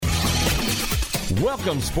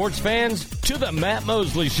Welcome, sports fans, to the Matt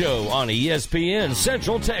Mosley Show on ESPN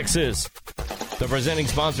Central Texas. The presenting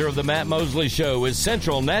sponsor of the Matt Mosley Show is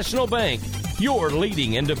Central National Bank, your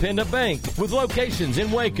leading independent bank with locations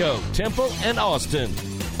in Waco, Temple, and Austin.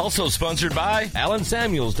 Also sponsored by Allen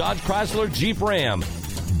Samuels Dodge Chrysler Jeep Ram,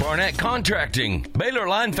 Barnett Contracting, Baylor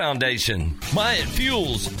Line Foundation, Myatt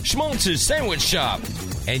Fuels, Schmaltz's Sandwich Shop,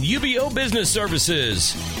 and UBO Business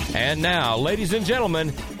Services. And now, ladies and gentlemen,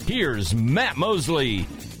 here's Matt Mosley.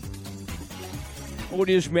 What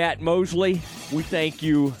is Matt Mosley? We thank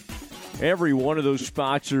you, every one of those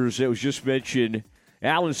sponsors that was just mentioned.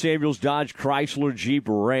 Allen Samuels Dodge Chrysler Jeep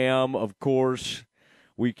Ram, of course.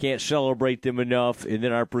 We can't celebrate them enough. And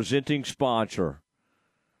then our presenting sponsor,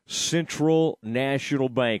 Central National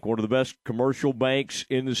Bank, one of the best commercial banks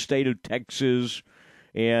in the state of Texas.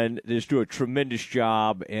 And they just do a tremendous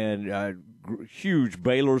job, and huge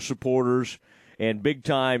Baylor supporters and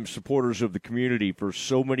big-time supporters of the community for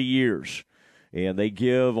so many years. And they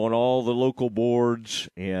give on all the local boards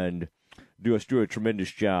and do a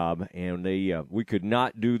tremendous job. And we could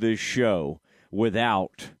not do this show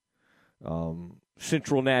without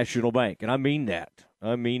Central National Bank. And I mean that.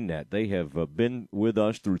 They have been with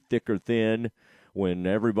us through thick or thin. When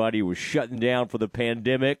everybody was shutting down for the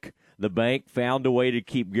pandemic, the bank found a way to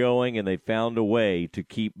keep going, and they found a way to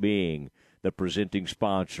keep being the presenting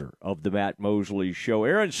sponsor of the Matt Mosley Show.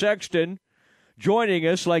 Aaron Sexton joining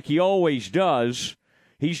us like he always does.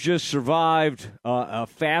 He's just survived a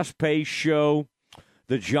fast-paced show,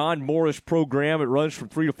 the John Morris program. It runs from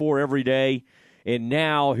 3 to 4 every day, and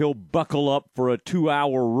now he'll buckle up for a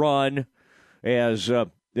 2-hour run as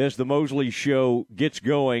the Mosley Show gets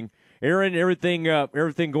going. Aaron, everything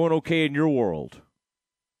going okay in your world?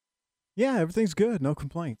 Yeah, everything's good. No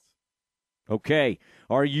complaints. Okay.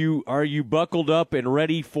 Are you buckled up and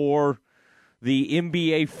ready for the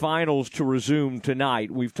NBA Finals to resume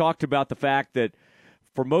tonight? We've talked about the fact that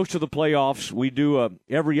for most of the playoffs, we do a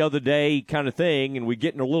every other day kind of thing, and we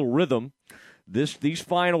get in a little rhythm. These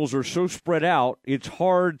finals are so spread out, it's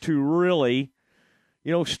hard to really,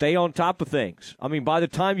 stay on top of things. I mean, by the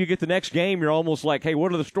time you get the next game, you're almost like, hey,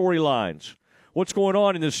 what are the storylines? What's going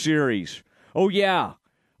on in this series? Oh, yeah,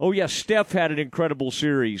 Steph had an incredible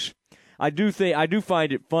series. I do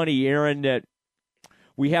find it funny, Aaron, that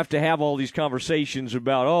we have to have all these conversations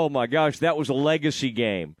about, oh, my gosh, that was a legacy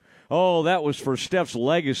game. Oh, that was for Steph's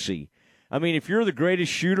legacy. I mean, if you're the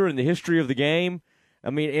greatest shooter in the history of the game,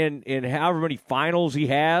 I mean, and however many finals he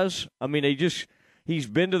has, I mean, he's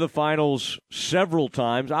been to the finals several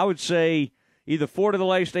times. I would say either 4 out of the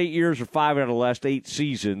last 8 years or 5 out of the last 8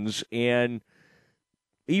 seasons. And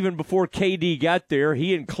even before KD got there,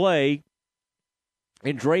 he and Clay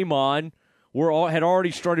and Draymond had already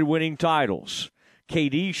started winning titles.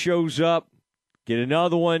 KD shows up, get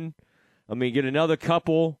another one. Get another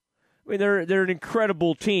couple. I mean, they're an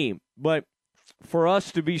incredible team. But for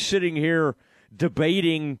us to be sitting here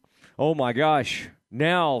debating, oh my gosh,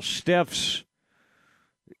 now Steph's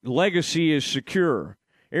legacy is secure.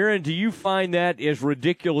 Aaron, do you find that as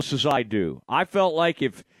ridiculous as I do? I felt like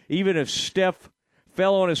even if Steph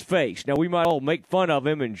fell on his face, now we might all make fun of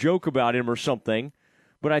him and joke about him or something,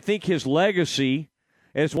 but I think his legacy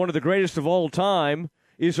as one of the greatest of all time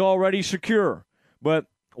is already secure. But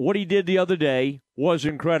what he did the other day was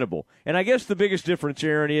incredible. And I guess the biggest difference,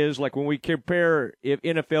 Aaron, is like when we compare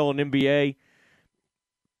NFL and NBA,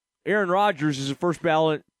 Aaron Rodgers is a first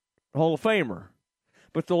ballot Hall of Famer.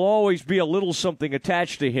 But there'll always be a little something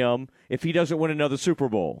attached to him if he doesn't win another Super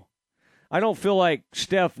Bowl. I don't feel like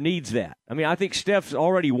Steph needs that. I mean, I think Steph's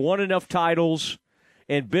already won enough titles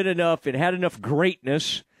and been enough and had enough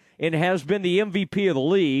greatness and has been the MVP of the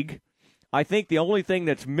league. I think the only thing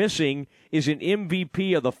that's missing is an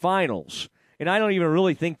MVP of the finals. And I don't even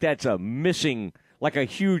really think that's a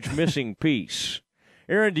huge missing piece.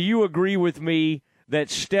 Aaron, do you agree with me that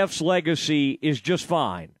Steph's legacy is just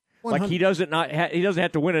fine? 100. Like he doesn't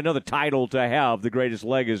have to win another title to have the greatest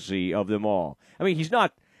legacy of them all. I mean,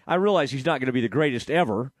 I realize he's not going to be the greatest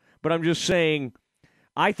ever, but I'm just saying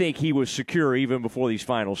I think he was secure even before these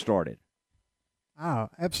finals started. Oh,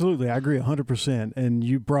 absolutely. I agree 100%. And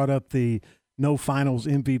you brought up the no finals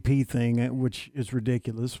MVP thing, which is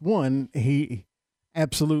ridiculous. One, he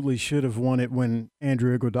absolutely should have won it when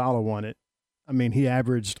Andrew Iguodala won it. I mean, he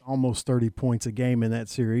averaged almost 30 points a game in that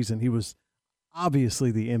series, and he was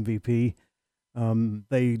obviously the MVP.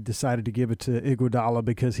 They decided to give it to Iguodala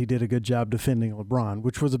because he did a good job defending LeBron,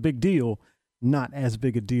 which was a big deal, not as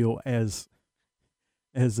big a deal as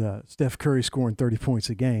Steph Curry scoring 30 points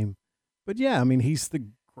a game. But, yeah, I mean, he's the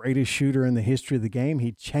greatest shooter in the history of the game.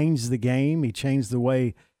 He changed the game. He changed the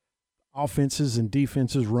way offenses and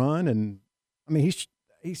defenses run. And, I mean,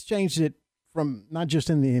 he's changed it from not just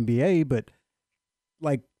in the NBA, but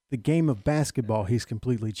like the game of basketball. He's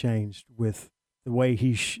completely changed with the way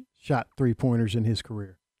he shot 3-pointers in his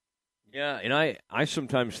career. Yeah, and I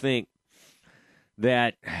sometimes think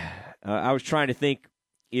that I was trying to think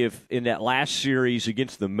if in that last series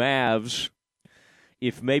against the Mavs,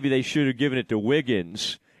 if maybe they should have given it to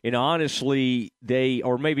Wiggins. And honestly,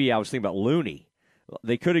 or maybe I was thinking about Looney.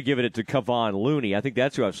 They could have given it to Kevon Looney. I think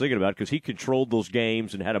that's who I was thinking about because he controlled those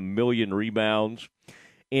games and had 1 million rebounds.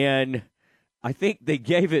 And I think they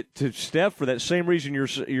gave it to Steph for that same reason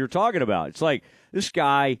you're talking about. It's like this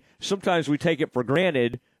guy, sometimes we take it for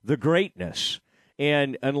granted, the greatness.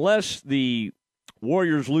 And unless the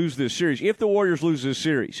Warriors lose this series, if the Warriors lose this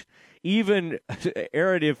series, even,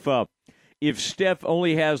 Aaron, if Steph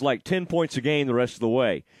only has like 10 points a game the rest of the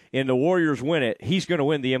way and the Warriors win it, he's going to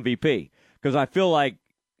win the MVP. Because I feel like,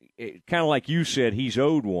 kind of like you said, he's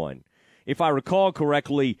owed one. If I recall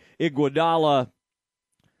correctly, Iguodala,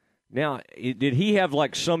 now, did he have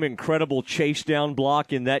like some incredible chase down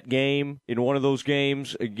block in that game, in one of those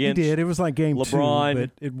games against He did. It was like game LeBron?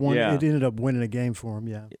 2, but it ended up winning a game for him,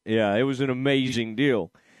 yeah. Yeah, it was an amazing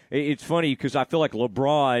deal. It's funny because I feel like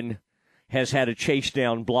LeBron has had a chase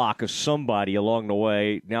down block of somebody along the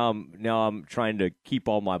way. Now I'm trying to keep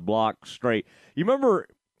all my blocks straight. You remember,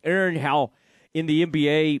 Aaron, how in the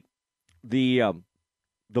NBA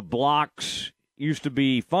the blocks used to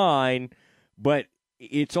be fine, but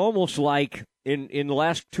it's almost like in the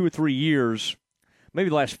last 2 or 3 years, maybe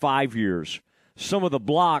the last 5 years, some of the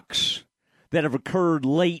blocks that have occurred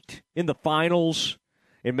late in the finals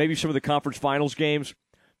and maybe some of the conference finals games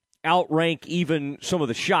outrank even some of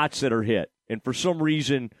the shots that are hit. And for some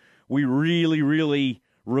reason, we really, really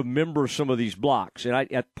remember some of these blocks.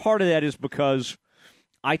 And part of that is because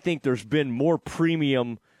I think there's been more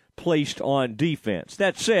premium placed on defense.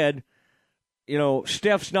 That said,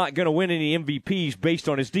 Steph's not going to win any MVPs based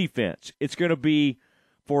on his defense. It's going to be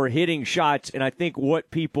for hitting shots, and I think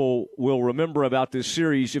what people will remember about this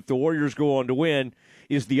series, if the Warriors go on to win,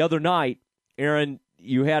 is the other night, Aaron,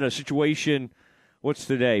 you had a situation, what's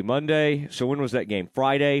today, Monday? So when was that game?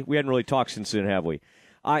 Friday? We hadn't really talked since then, have we?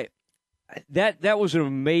 That was an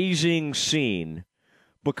amazing scene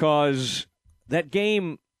because that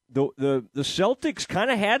game, the Celtics kind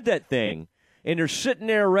of had that thing, and they're sitting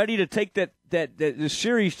there ready to take the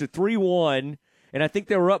series to 3-1, and I think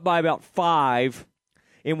they were up by about 5,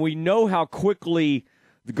 and we know how quickly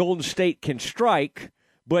the Golden State can strike,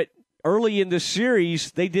 but early in this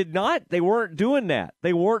series, they weren't doing that.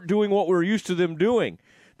 They weren't doing what we're used to them doing.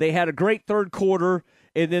 They had a great third quarter,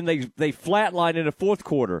 and then they flatlined in the fourth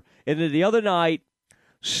quarter. And then the other night,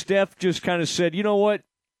 Steph just kind of said, you know what?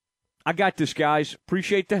 I got this, guys.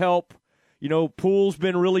 Appreciate the help. Poole's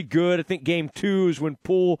been really good. I think game 2 is when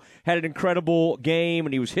Poole had an incredible game,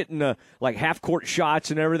 and he was hitting like half-court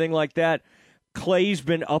shots and everything like that. Clay's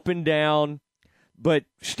been up and down, but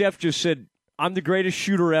Steph just said, I'm the greatest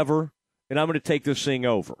shooter ever, and I'm going to take this thing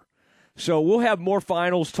over. So we'll have more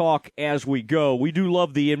finals talk as we go. We do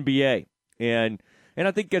love the NBA, and I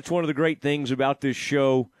think that's one of the great things about this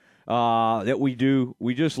show that we do.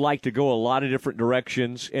 We just like to go a lot of different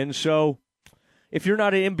directions, and so if you're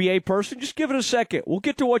not an NBA person, just give it a second. We'll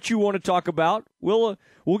get to what you want to talk about. We'll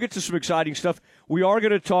get to some exciting stuff. We are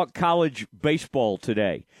going to talk college baseball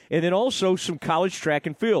today, and then also some college track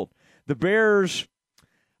and field. The Bears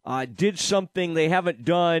did something they haven't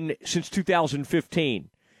done since 2015,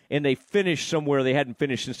 and they finished somewhere they hadn't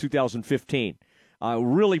finished since 2015.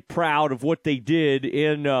 Really proud of what they did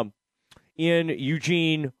in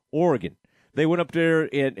Eugene, Oregon. They went up there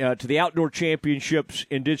to the outdoor championships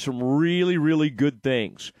and did some really, really good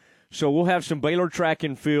things. So we'll have some Baylor track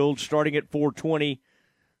and field starting at 4:20.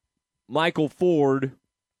 Michael Ford,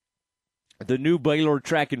 the new Baylor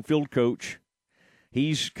track and field coach,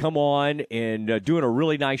 he's come on and doing a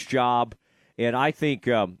really nice job. And I think,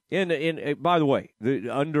 by the way,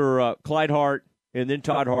 under Clyde Hart and then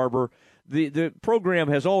Todd Harbor, the program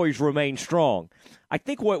has always remained strong. I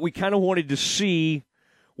think what we kind of wanted to see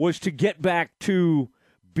was to get back to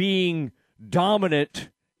being dominant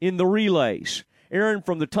in the relays. Aaron,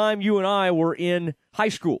 from the time you and I were in high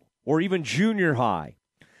school or even junior high,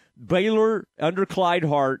 Baylor under Clyde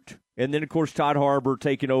Hart, and then, of course, Todd Harbor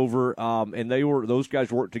taking over, and those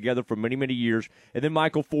guys worked together for many, many years. And then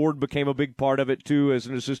Michael Ford became a big part of it, too, as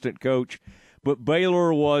an assistant coach. But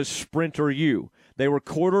Baylor was Sprinter U. They were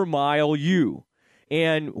quarter mile U.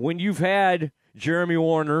 And when you've had Jeremy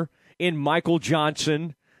Warner and Michael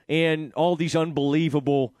Johnson and all these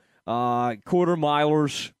unbelievable quarter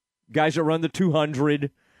milers, guys that run the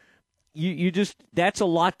 200, you just, that's a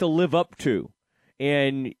lot to live up to.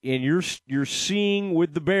 and you're seeing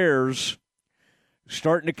with the Bears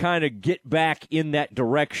starting to kind of get back in that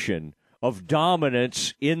direction of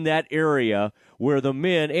dominance in that area where the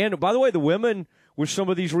men, and by the way, the women with some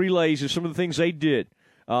of these relays and some of the things they did.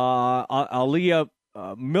 Aaliyah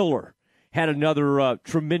Miller had another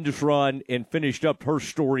tremendous run and finished up her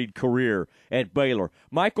storied career at Baylor.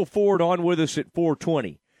 Michael Ford on with us at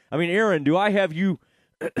 4:20. I mean, Aaron, do I have you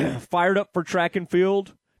fired up for track and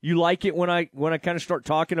field? You like it when I kind of start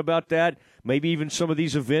talking about that? Maybe even some of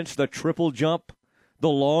these events, the triple jump, the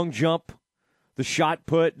long jump, the shot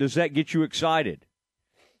put. Does that get you excited?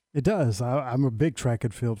 It does. I'm a big track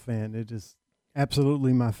and field fan. It is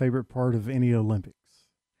absolutely my favorite part of any Olympics.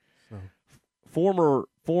 So.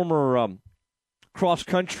 Former cross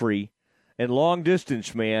country and long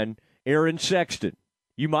distance man Aaron Sexton.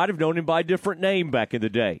 You might have known him by a different name back in the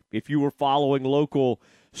day if you were following local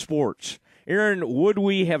sports. Aaron, would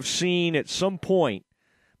we have seen at some point,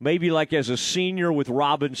 maybe like as a senior with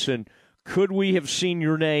Robinson, could we have seen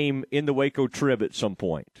your name in the Waco Trib at some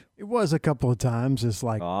point? It was a couple of times. It's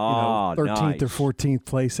like 13th nice. or 14th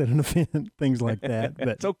place at an event, things like that. But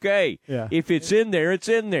it's okay. Yeah. If it's in there, it's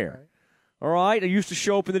in there. All right? I used to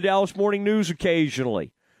show up in the Dallas Morning News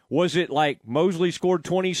occasionally. Was it like Mosley scored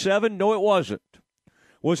 27? No, it wasn't.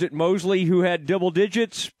 Was it Mosley who had double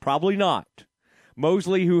digits? Probably not.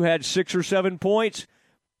 Mosley who had 6 or 7 points?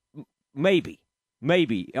 Maybe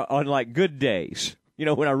on like good days. You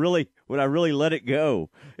know, when I really let it go,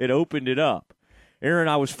 it opened it up. Aaron,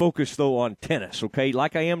 I was focused though on tennis. Okay,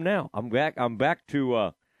 like I am now. I'm back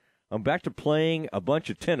to playing a bunch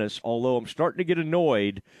of tennis. Although I'm starting to get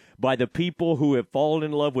annoyed by the people who have fallen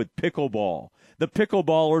in love with pickleball. The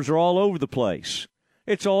pickleballers are all over the place.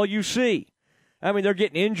 It's all you see. I mean, they're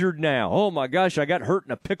getting injured now. Oh my gosh, I got hurt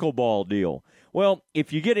in a pickleball deal. Well,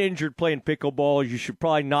 if you get injured playing pickleball, you should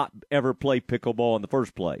probably not ever play pickleball in the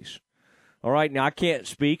first place. All right, now I can't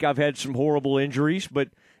speak. I've had some horrible injuries, but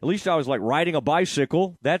at least I was like riding a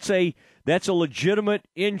bicycle. That's a legitimate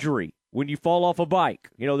injury when you fall off a bike.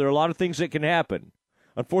 You know, there are a lot of things that can happen.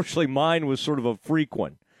 Unfortunately, mine was sort of a freak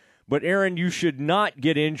one. But, Aaron, you should not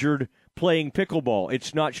get injured playing pickleball.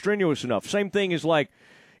 It's not strenuous enough. Same thing as like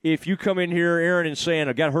if you come in here, Aaron, and saying,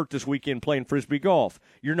 I got hurt this weekend playing Frisbee golf,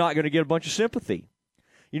 you're not going to get a bunch of sympathy.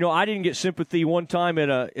 You know, I didn't get sympathy one time at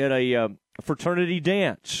a fraternity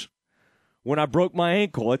dance when I broke my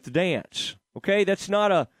ankle at the dance. Okay, that's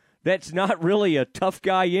not really a tough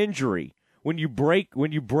guy injury. When you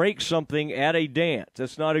break something at a dance,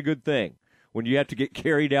 that's not a good thing. When you have to get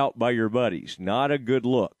carried out by your buddies, not a good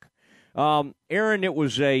look. Aaron, it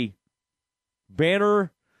was a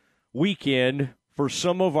banner weekend for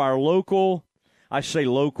some of our local,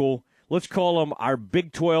 let's call them our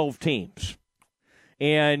Big 12 teams.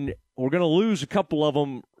 And we're going to lose a couple of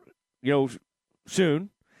them, soon.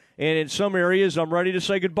 And in some areas, I'm ready to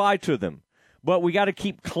say goodbye to them. But we got to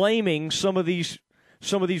keep claiming some of these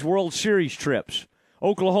World Series trips.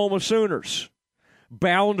 Oklahoma Sooners,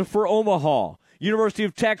 bound for Omaha. University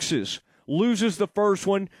of Texas loses the first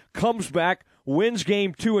one, comes back, wins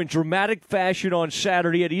Game 2 in dramatic fashion on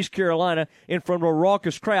Saturday at East Carolina in front of a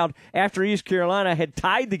raucous crowd after East Carolina had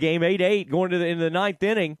tied the game 8-8 going into the ninth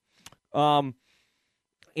inning. And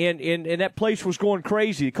that place was going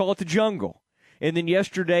crazy. They call it the jungle. And then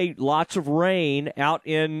yesterday, lots of rain out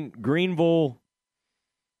in Greenville.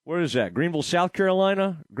 Where is that? Greenville, South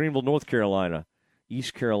Carolina? Greenville, North Carolina?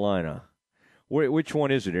 East Carolina? Which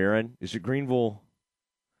one is it, Aaron? Is it Greenville?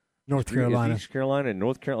 North Carolina. East Carolina and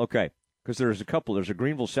North Carolina? Okay, because there's a couple. There's a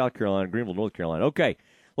Greenville, South Carolina, Greenville, North Carolina. Okay,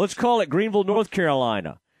 let's call it Greenville, North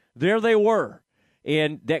Carolina. There they were.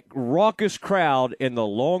 And that raucous crowd, and the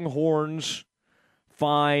Longhorns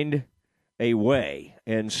find a way.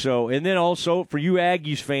 And then also, for you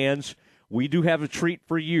Aggies fans, we do have a treat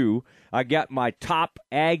for you. I got my top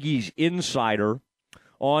Aggies insider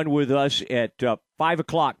on with us at 5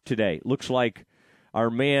 o'clock today. Looks like our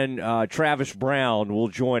man Travis Brown will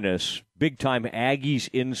join us, big-time Aggies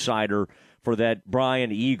insider for that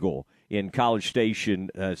Brian Eagle in College Station.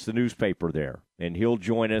 It's the newspaper there, and he'll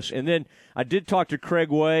join us. And then I did talk to Craig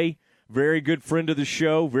Way, very good friend of the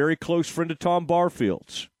show, very close friend of Tom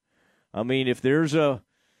Barfield's. I mean, I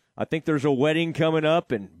think there's a wedding coming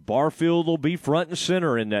up, and Barfield will be front and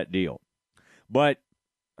center in that deal. But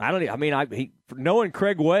knowing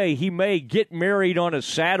Craig Way, he may get married on a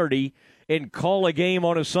Saturday and call a game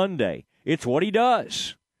on a Sunday. It's what he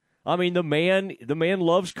does. I mean, the man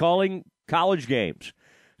loves calling college games.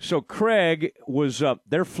 So Craig was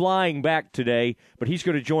they're flying back today, but he's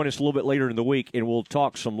going to join us a little bit later in the week, and we'll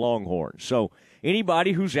talk some Longhorns. So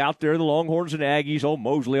anybody who's out there, the Longhorns and Aggies,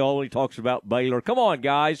 Mosley only talks about Baylor. Come on,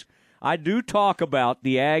 guys. I do talk about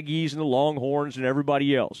the Aggies and the Longhorns and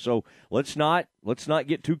everybody else. So let's not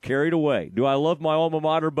get too carried away. Do I love my alma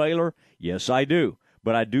mater, Baylor? Yes, I do.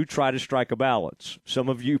 But I do try to strike a balance. Some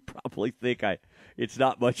of you probably think it's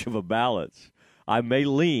not much of a balance. I may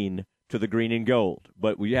lean to the green and gold,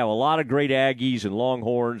 but we have a lot of great Aggies and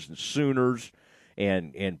Longhorns and Sooners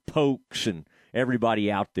and Pokes and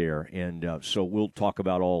everybody out there, and so we'll talk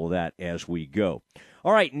about all of that as we go.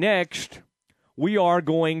 All right, next we are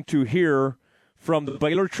going to hear from the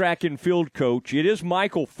Baylor track and field coach. It is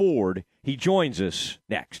Michael Ford. He joins us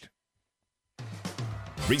next.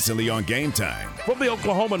 Recently on Game Time. From the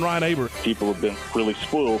Oklahoman, Ryan Aber. People have been really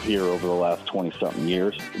spoiled here over the last 20-something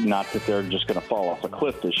years. Not that they're just going to fall off a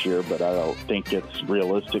cliff this year, but I don't think it's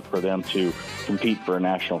realistic for them to compete for a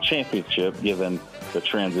national championship given the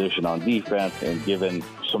transition on defense and given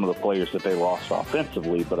some of the players that they lost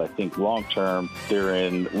offensively. But I think long-term, they're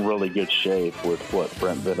in really good shape with what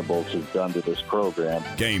Brent Venables has done to this program.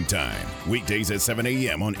 Game Time. Weekdays at 7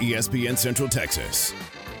 a.m. on ESPN Central Texas.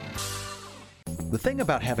 The thing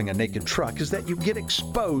about having a naked truck is that you get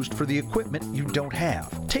exposed for the equipment you don't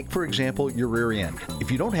have. Take, for example, your rear end.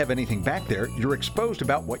 If you don't have anything back there, you're exposed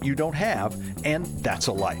about what you don't have, and that's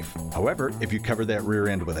a life. However, if you cover that rear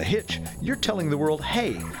end with a hitch, you're telling the world,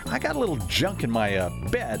 hey, I got a little junk in my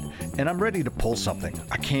bed, and I'm ready to pull something.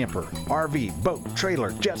 A camper, RV, boat,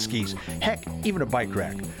 trailer, jet skis, heck, even a bike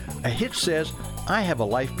rack. A hitch says, I have a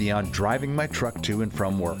life beyond driving my truck to and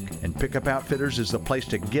from work. And Pickup Outfitters is the place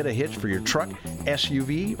to get a hitch for your truck,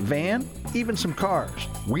 SUV, van, even some cars.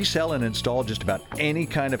 We sell and install just about any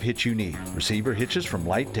kind of hitch you need. Receiver hitches from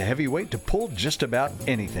light to heavyweight to pull just about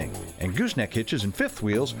anything. And gooseneck hitches and fifth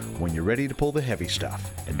wheels when you're ready to pull the heavy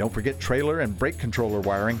stuff. And don't forget trailer and brake controller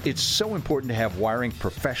wiring. It's so important to have wiring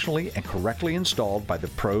professionally and correctly installed by the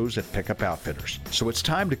pros at Pickup Outfitters. So it's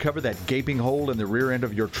time to cover that gaping hole in the rear end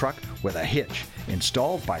of your truck with a hitch.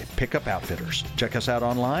 Installed by Pickup Outfitters. Check us out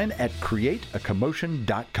online at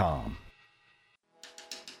createacommotion.com.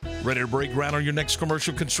 Ready to break ground on your next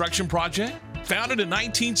commercial construction project? Founded in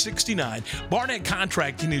 1969, Barnett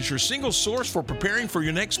Contracting is your single source for preparing for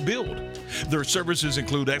your next build. Their services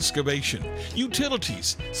include excavation,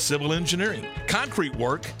 utilities, civil engineering, concrete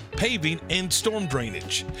work, paving, and storm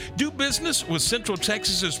drainage. Do business with Central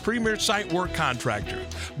Texas's premier site work contractor,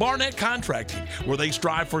 Barnett Contracting, where they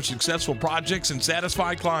strive for successful projects and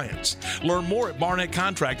satisfy clients. Learn more at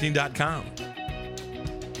barnettcontracting.com.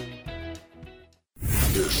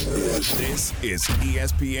 This is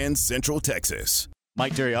ESPN Central Texas.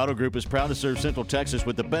 Mike Terry Auto Group is proud to serve Central Texas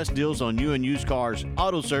with the best deals on new and used cars,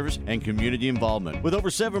 auto service, and community involvement. With over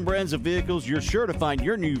 7 brands of vehicles, you're sure to find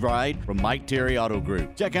your new ride from Mike Terry Auto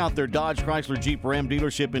Group. Check out their Dodge Chrysler Jeep Ram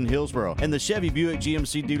dealership in Hillsboro and the Chevy Buick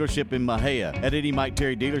GMC dealership in Mahia. At any Mike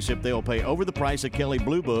Terry dealership, they will pay over the price of Kelly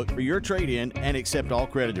Blue Book for your trade-in and accept all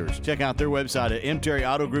creditors. Check out their website at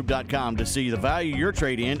mterryautogroup.com to see the value of your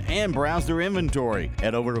trade-in and browse their inventory.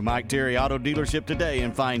 Head over to Mike Terry Auto Dealership today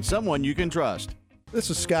and find someone you can trust. This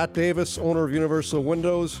is Scott Davis, owner of Universal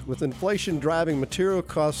Windows. With inflation driving material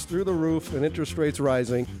costs through the roof and interest rates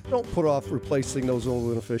rising, don't put off replacing those old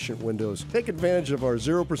inefficient windows. Take advantage of our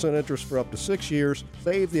 0% interest for up to 6 years.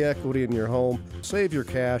 Save the equity in your home. Save your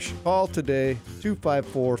cash. Call today,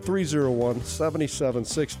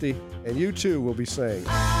 254-301-7760, and you too will be saying,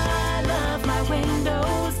 I love my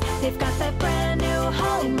windows. They've got that brand new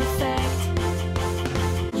home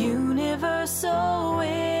effect. Universal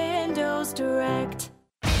Windows Direct.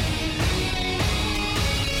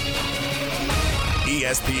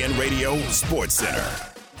 ESPN Radio Sports Center.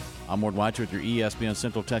 I'm Ward Weitzer with your ESPN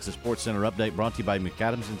Central Texas Sports Center update brought to you by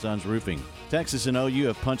McAdams & Sons Roofing. Texas and OU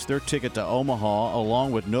have punched their ticket to Omaha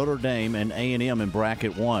along with Notre Dame and A&M in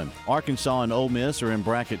Bracket 1. Arkansas and Ole Miss are in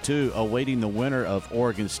Bracket 2 awaiting the winner of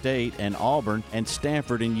Oregon State and Auburn and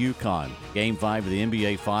Stanford and UConn. Game 5 of the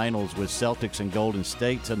NBA Finals with Celtics and Golden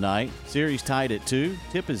State tonight. Series tied at 2.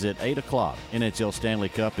 Tip is at 8 o'clock. NHL Stanley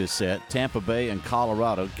Cup is set. Tampa Bay and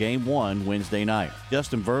Colorado, Game 1 Wednesday night.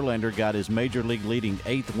 Justin Verlander got his Major League leading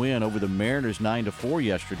 8th win over the Mariners 9-4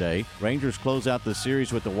 yesterday. Rangers close out the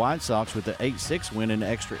series with the White Sox with the 8-6 win in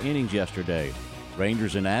extra innings yesterday.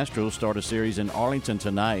 Rangers and Astros start a series in Arlington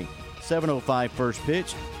tonight. 7:05 first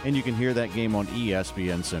pitch, and you can hear that game on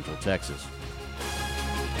ESPN Central Texas.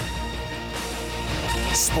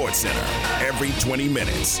 Sports Center, every 20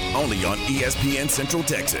 minutes, only on ESPN Central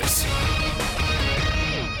Texas.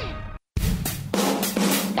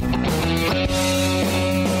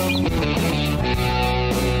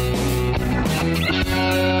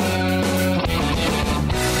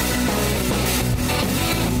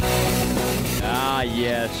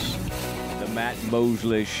 Yes, the Matt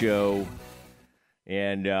Mosley Show.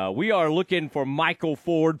 And we are looking for Michael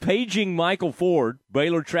Ford, paging Michael Ford,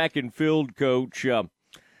 Baylor track and field coach.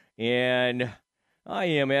 And I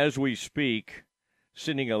am, as we speak,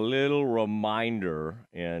 sending a little reminder,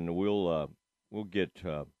 and we'll get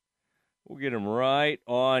him right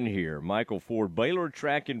on here. Michael Ford, Baylor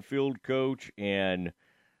track and field coach, and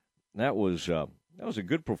that was a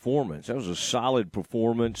good performance. That was a solid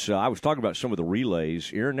performance. I was talking about some of the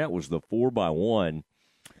relays, Aaron. That was the 4x1.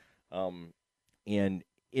 And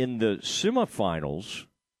in the semifinals,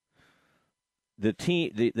 the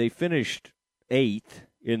team they finished 8th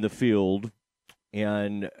in the field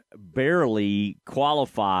and barely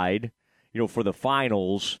qualified, for the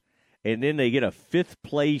finals. And then they get a 5th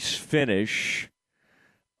place finish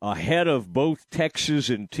ahead of both Texas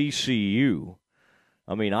and TCU.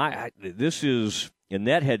 I mean, and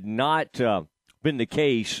that had not been the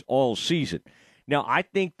case all season. Now, I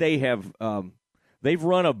think they have they've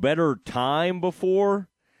run a better time before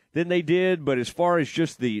than they did, but as far as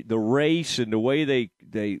just the race and the way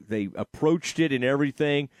they approached it and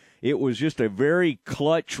everything, it was just a very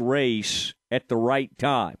clutch race at the right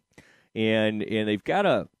time. And they've got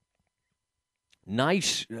a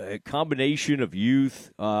nice combination of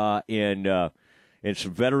youth and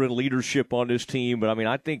some veteran leadership on this team. But I mean,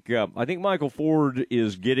 I think Michael Ford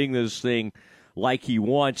is getting this thing like he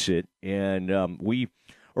wants it. And we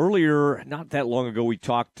earlier, not that long ago, we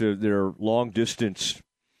talked to their new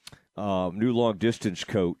long distance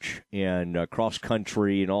coach and cross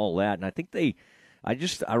country and all that. And I think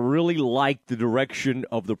I really like the direction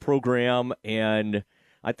of the program. And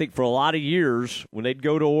I think for a lot of years when they'd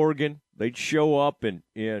go to Oregon, they'd show up and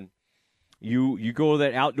you go to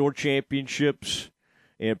that outdoor championships,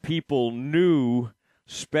 and people knew,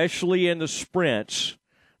 especially in the sprints,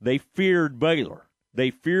 they feared Baylor.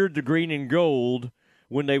 They feared the green and gold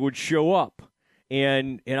when they would show up.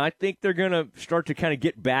 And I think they're going to start to kind of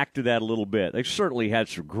get back to that a little bit. They've certainly had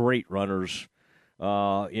some great runners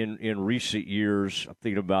in recent years. I'm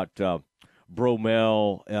thinking about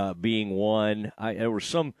Bromell being one. There was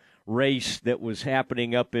some race that was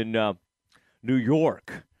happening up in New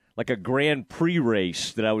York, like a Grand Prix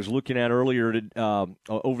race that I was looking at earlier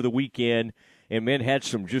over the weekend, and men had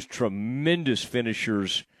some just tremendous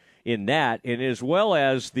finishers in that, and as well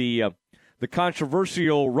as the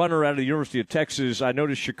controversial runner out of the University of Texas. I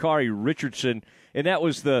noticed Sha'Carri Richardson, and that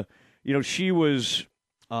was she was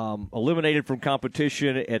eliminated from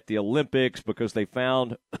competition at the Olympics because they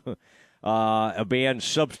found a banned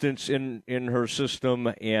substance in her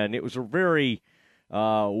system, and it was a very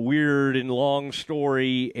weird and long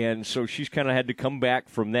story, and so she's kind of had to come back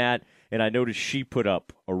from that, and I noticed she put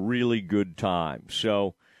up a really good time.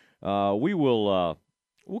 So we'll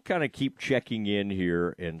kind of keep checking in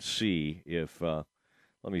here and see if let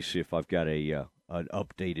me see if I've got an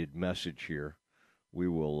updated message here. We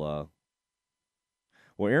will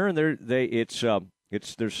well, Aaron, they're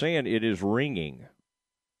saying it is ringing.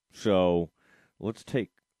 So let's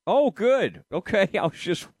take. Oh, good. Okay, I was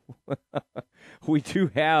just. We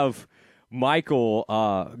do have Michael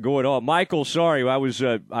going on. Michael, sorry, I was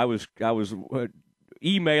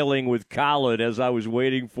emailing with Colin as I was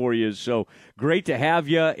waiting for you. So great to have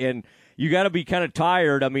you, and you got to be kind of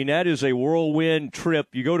tired. I mean, that is a whirlwind trip.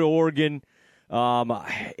 You go to Oregon,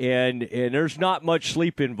 and there's not much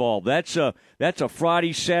sleep involved. That's a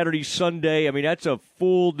Friday, Saturday, Sunday. I mean, that's a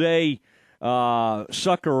full day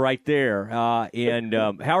sucker right there. And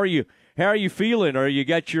how are you? How are you feeling? Have you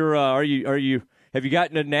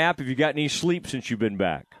gotten a nap? Have you gotten any sleep since you've been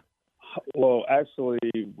back? Well, actually,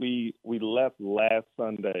 we left last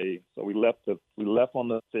Sunday, so we left on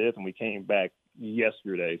the 5th, and we came back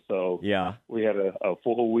yesterday. So yeah, we had a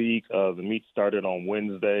full week. The meet started on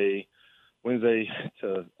Wednesday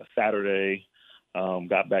to Saturday.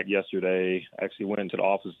 Got back yesterday. Actually went into the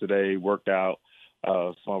office today, worked out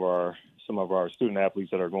some of our student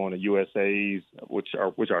athletes that are going to USA's, which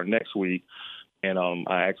are next week. And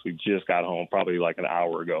I actually just got home probably like an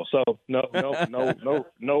hour ago. So no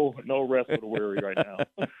rest for the weary right now.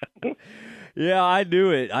 Yeah, I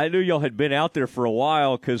knew it. I knew y'all had been out there for a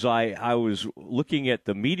while because I was looking at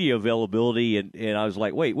the media availability and I was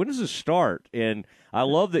like, wait, when does this start? And I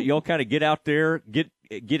love that y'all kind of get out there,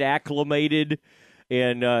 get acclimated,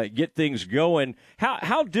 and get things going.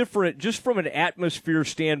 How different, just from an atmosphere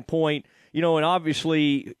standpoint, and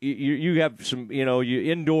obviously you have some, you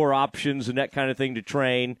indoor options and that kind of thing to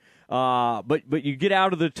train, but you get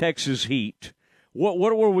out of the Texas heat. What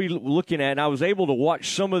were we looking at? And I was able to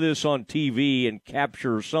watch some of this on TV and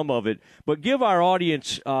capture some of it, but give our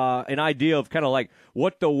audience an idea of kind of like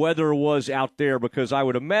what the weather was out there, because I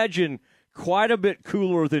would imagine quite a bit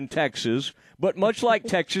cooler than Texas, but much like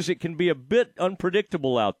Texas, it can be a bit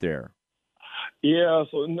unpredictable out there. Yeah,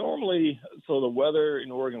 so the weather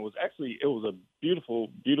in Oregon was it was a beautiful,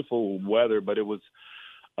 beautiful weather, but it was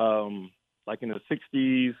like in the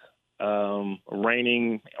 60s,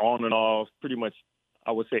 raining on and off pretty much,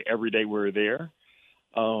 I would say, every day we were there.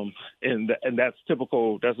 And that's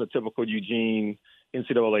typical. That's a typical Eugene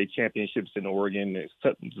NCAA championships in Oregon.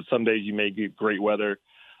 Some days you may get great weather.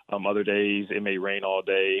 Other days it may rain all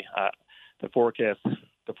day. The forecast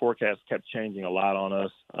kept changing a lot on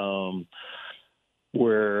us.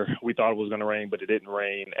 Where we thought it was going to rain, but it didn't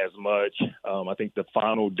rain as much. I think the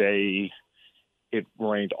final day it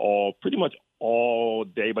rained pretty much all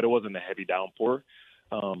day, but it wasn't a heavy downpour.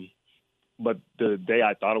 But the day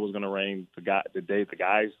I thought it was going to rain, the day the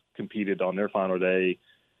guys competed on their final day,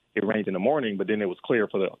 it rained in the morning, but then it was clear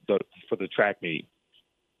for the track meet.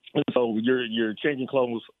 And so you're changing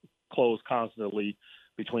clothes constantly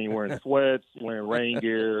between wearing sweats, wearing rain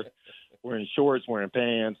gear, wearing shorts, wearing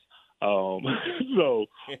pants. But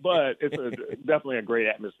it's definitely a great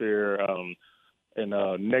atmosphere. And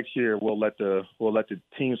next year we'll let the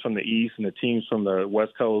teams from the East and the teams from the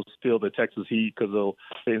West Coast feel the Texas heat because the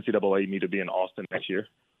NCAA need to be in Austin next year.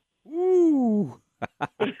 Ooh.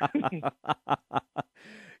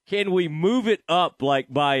 Can we move it up by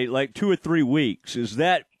 2 or 3 weeks? Is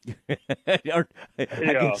that? I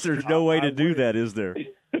guess there's no way to do that, is there?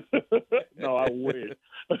 No, I wish.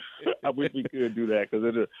 I wish we could do that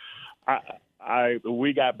because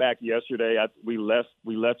we got back yesterday. We left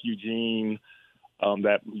Eugene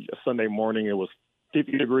that Sunday morning. It was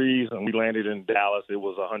 50 degrees, and we landed in Dallas. It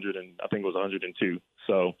was 100, and I think it was 102.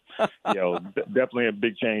 So, definitely a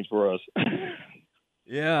big change for us.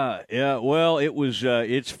 Yeah. Well, it was.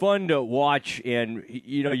 It's fun to watch, and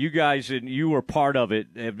you guys, and you were part of it,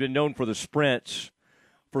 have been known for the sprints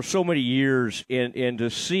for so many years, and to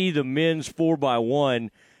see the men's 4x1.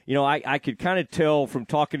 I could kind of tell from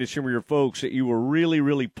talking to some of your folks that you were really,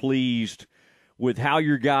 really pleased with how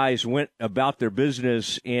your guys went about their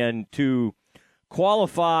business, and to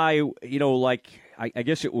qualify, I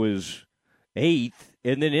guess it was 8th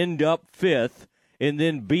and then end up 5th and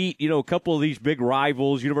then beat, a couple of these big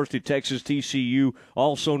rivals, University of Texas, TCU,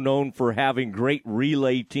 also known for having great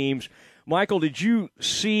relay teams. Michael, did you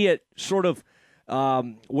see it sort of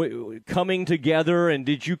coming together, and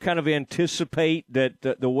did you kind of anticipate that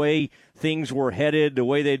the way things were headed, the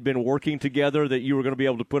way they'd been working together, that you were going to be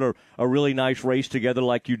able to put a really nice race together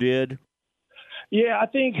like you did? Yeah, I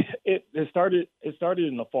think it started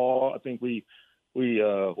in the fall. I think I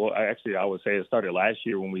would say it started last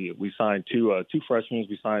year when we signed two freshmen.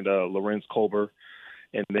 We signed Lorenz Colber,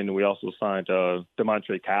 and then we also signed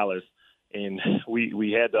Demontre Callis. And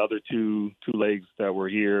we had the other two legs that were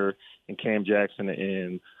here, and Cam Jackson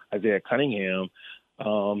and Isaiah Cunningham.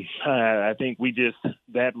 I think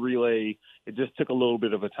that relay, it just took a little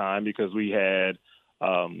bit of a time because we had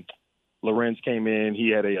Lorenz came in.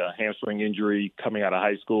 He had a hamstring injury coming out of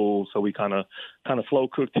high school, so we kind of slow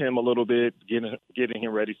cooked him a little bit, getting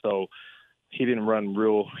him ready. So he didn't run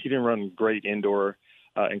great indoor.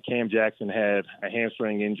 And Cam Jackson had a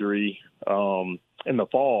hamstring injury in the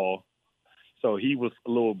fall. So he was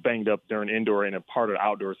a little banged up during indoor and a part of the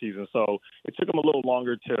outdoor season. So it took him a little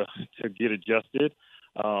longer to get adjusted.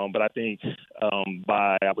 But I think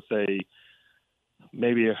by, I would say,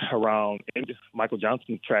 maybe around Michael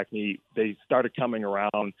Johnson's track meet, they started coming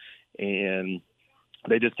around, and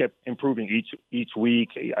they just kept improving each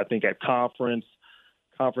week. I think at conference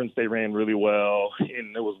they ran really well,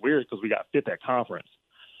 and it was weird because we got 5th at conference.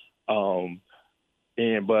 But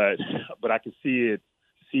I could see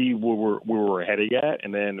where we were heading at,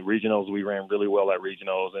 and then the regionals, we ran really well at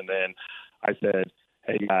regionals, and then I said,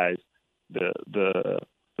 hey guys, the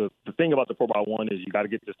thing about the 4x1 is you got to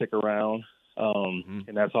get to stick around,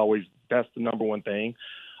 and that's the number one thing.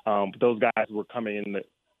 But those guys were coming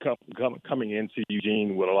into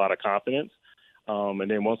Eugene with a lot of confidence, and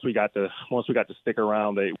then once we got to stick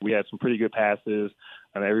around, we had some pretty good passes,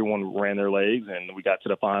 and everyone ran their legs, and we got to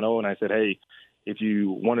the final, and I said, hey,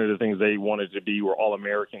 one of the things they wanted to be were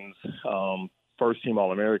All-Americans, first team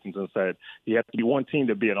All-Americans, and said you have to be one team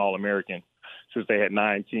to be an All-American, since they had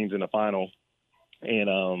 9 teams in the final.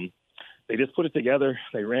 And they just put it together.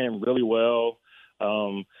 They ran really well.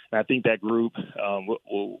 And I think that group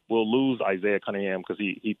will lose Isaiah Cunningham because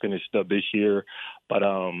he finished up this year. But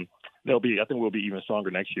I think we'll be even stronger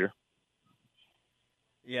next year.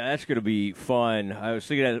 Yeah, that's going to be fun. I was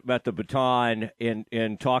thinking about the baton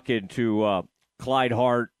and talking to Clyde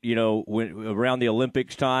Hart, around the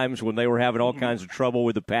Olympics times when they were having all kinds of trouble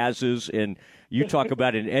with the passes. And you talk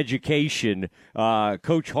about an education.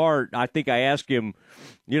 Coach Hart, I think I asked him,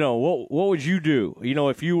 what would you do,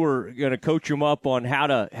 if you were going to coach him up on how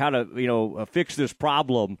to fix this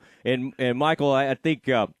problem? And Michael, I think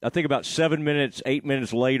about 8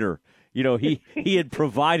 minutes later, he had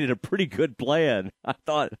provided a pretty good plan. I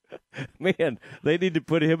thought, man, they need to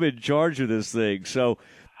put him in charge of this thing. So,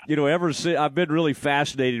 ever since, I've been really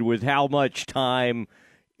fascinated with how much time,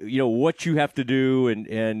 what you have to do.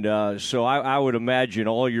 And so I would imagine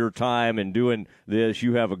all your time in doing this,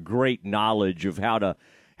 you have a great knowledge of how to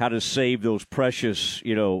save those precious,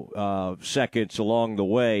 seconds along the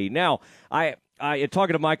way. Now, I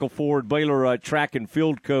talking to Michael Ford, Baylor track and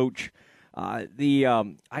field coach, I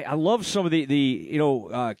love some of the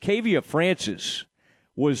Kavia Francis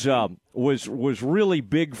was really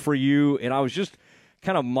big for you, and I was just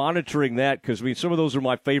kind of monitoring that because some of those are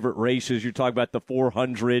my favorite races. You talk about the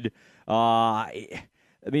 400.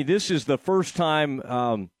 This is the first time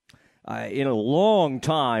in a long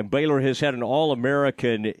time Baylor has had an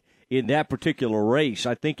All-American in that particular race.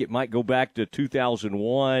 I think it might go back to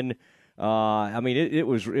 2001. It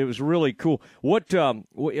was really cool. Was that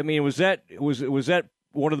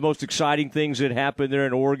one of the most exciting things that happened there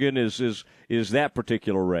in Oregon? Is that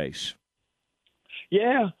particular race?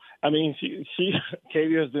 Yeah,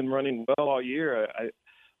 Kavia has been running well all year.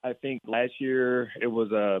 I think last year at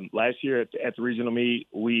the regional meet,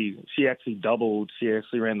 she actually doubled. She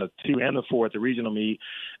actually ran the 2 and the 4 at the regional meet,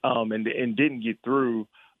 and didn't get through,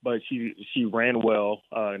 but she ran well.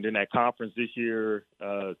 And then at conference this year,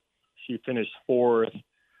 she finished 4th,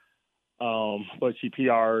 but she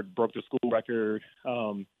PR'd, broke the school record.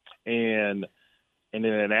 And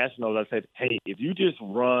then at nationals, I said, hey, if you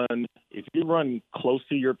run close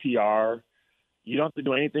to your PR, you don't have to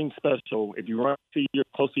do anything special. If you run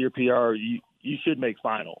close to your PR, you should make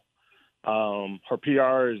final. Her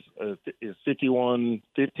PR is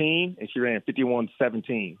 51:15, and she ran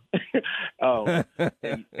 51:17,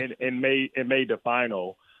 and made the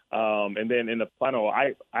final. And then in the final,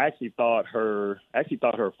 I actually thought her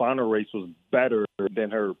final race was better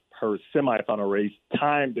than her semifinal race. The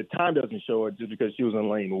time doesn't show it just because she was in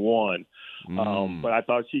lane 1. But I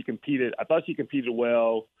thought she competed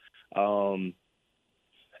well.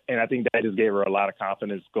 And I think that just gave her a lot of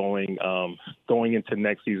confidence going into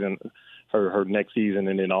next season, her next season,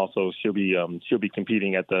 and then also she'll be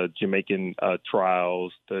competing at the Jamaican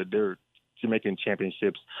trials, their Jamaican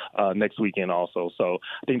championships next weekend also. So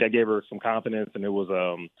I think that gave her some confidence, and it was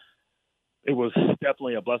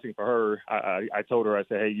definitely a blessing for her. I told her, I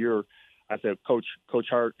said, hey, Coach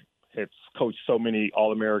Hart has coached so many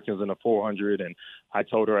All-Americans in the 400, and I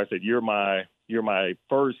told her, I said, you're my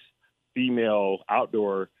first female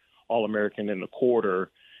outdoor All-American in the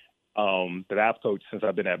quarter that I've coached since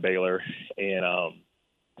I've been at Baylor. And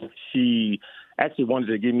she actually wanted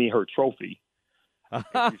to give me her trophy.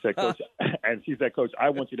 And she said, Coach, I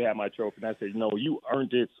want you to have my trophy. And I said, no, you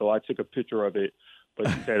earned it. So I took a picture of it. But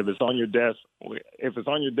she said, if it's on your desk,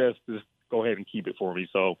 just go ahead and keep it for me.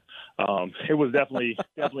 So it was definitely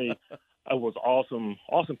it was awesome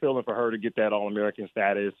feeling for her to get that All-American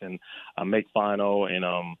status and make final. And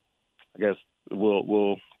I guess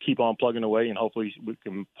we'll keep on plugging away, and hopefully we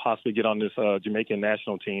can possibly get on this Jamaican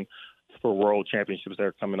national team for World Championships that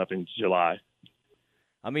are coming up in July.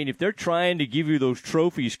 If they're trying to give you those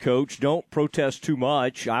trophies, Coach, don't protest too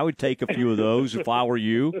much. I would take a few of those if I were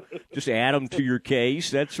you. Just add them to your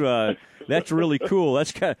case. That's really cool.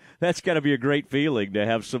 That's got to be a great feeling to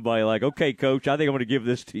have somebody like, okay, Coach, I think I'm going to give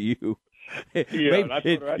this to you. Yeah,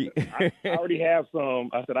 I already have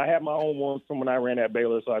some. I said I have my own ones from when I ran at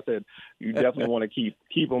Baylor. So I said you definitely want to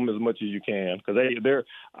keep them as much as you can, because they're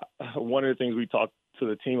one of the things we talked to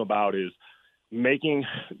the team about is making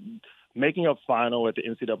a final at the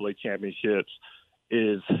NCAA championships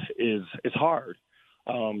is hard.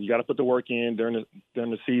 You got to put the work in during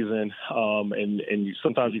the season, and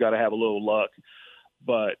sometimes you got to have a little luck.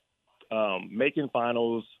 But making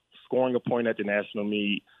finals, scoring a point at the national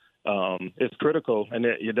meet, it's critical, and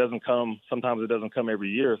it doesn't come. Sometimes it doesn't come every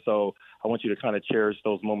year. So I want you to kind of cherish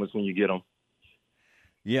those moments when you get them.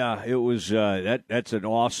 Yeah, it was that's an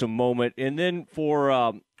awesome moment. And then for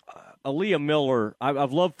Aaliyah Miller,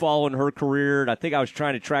 I've loved following her career, and I think I was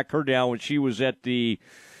trying to track her down when she was at I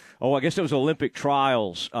guess it was Olympic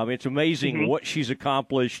trials. It's amazing what she's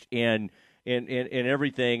accomplished and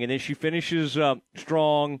everything. And then she finishes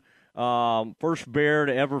strong, first Bear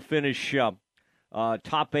to ever finish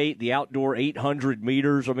top 8, the outdoor 800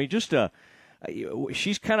 meters.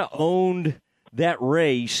 She's kind of owned that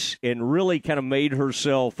race and really kind of made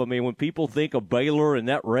herself. I mean, when people think of Baylor and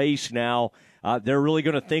that race now, they're really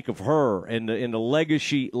going to think of her and the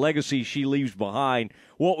legacy she leaves behind.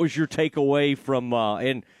 What was your takeaway from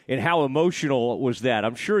and how emotional was that?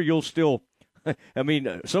 I'm sure you'll still. I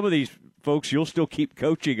mean, some of these folks you'll still keep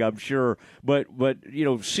coaching, I'm sure. But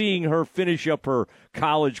seeing her finish up her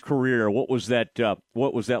college career, what was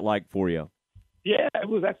that like for you? Yeah, it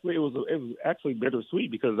was actually bittersweet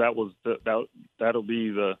because that'll be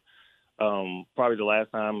the probably the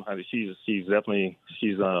last time. I mean, she's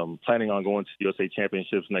planning on going to USA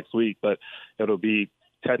Championships next week, but it'll be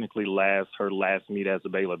technically her last meet as a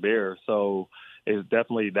Baylor Bear. So it's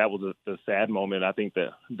definitely that was the sad moment. I think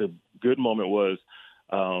the good moment was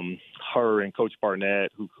her and Coach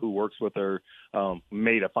Barnett, who works with her,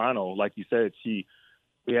 made a final. Like you said,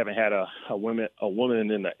 we haven't had a woman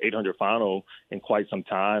in the 800 final in quite some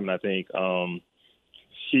time, and I think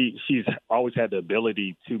she's always had the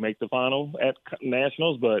ability to make the final at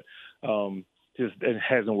nationals, but just it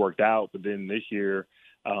hasn't worked out. But then this year,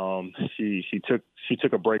 she took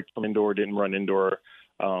a break from indoor, didn't run indoor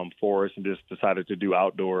for us, and just decided to do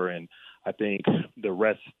outdoor. And I think the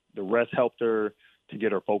rest helped her to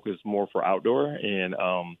get her focus more for outdoor. And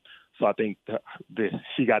so I think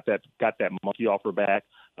she got that monkey off her back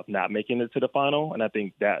of not making it to the final, and I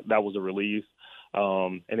think that was a relief.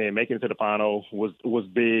 And then making it to the final was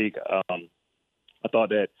big. I thought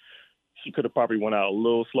that she could have probably went out a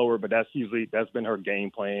little slower, but that's been her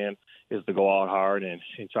game plan, is to go out hard and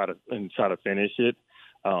try to finish it.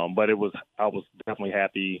 But I was definitely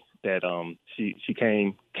happy that she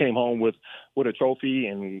came home with a trophy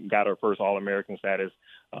and got her first All-American status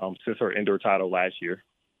since her indoor title last year.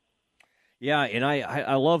 Yeah, and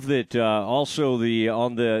I love that also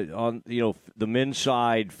on the men's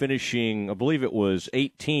side finishing, I believe it was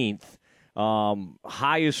 18th,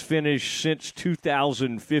 highest finish since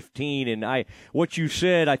 2015. And what you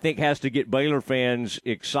said, I think, has to get Baylor fans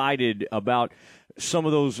excited about some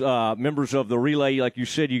of those members of the relay. Like you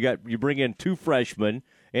said, you bring in 2 freshmen.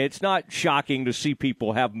 And it's not shocking to see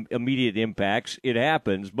people have immediate impacts. It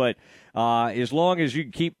happens, but as long as you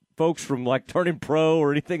can keep folks from like turning pro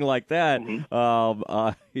or anything like that,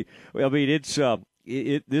 I mean,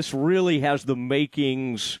 this really has the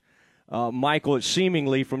makings, Michael, it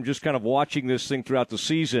seemingly from just kind of watching this thing throughout the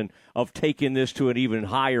season, of taking this to an even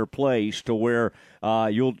higher place to where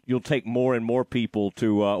you'll take more and more people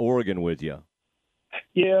to Oregon with you.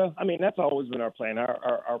 Yeah, I mean, that's always been our plan.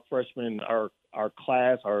 Our freshmen, our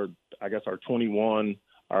class, our 2021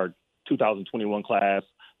 class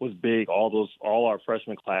was big. All our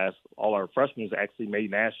freshman class, all our freshmen actually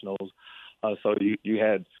made nationals. So you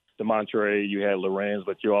had DeMontre, you had Lorenz,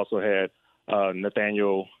 but you also had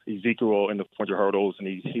Nathaniel Ezekiel in the 400 hurdles, and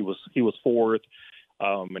he was fourth.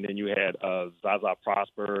 And then you had Zaza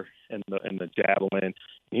Prosper in the javelin, and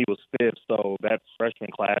he was fifth. So that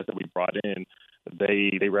freshman class that we brought in,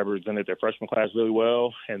 they represented their freshman class really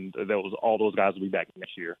well, and all those guys will be back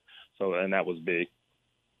next year. So, and that was big.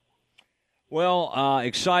 Well,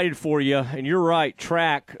 excited for you, and you're right.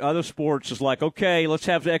 Track, other sports is like, okay, let's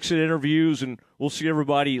have exit interviews, and we'll see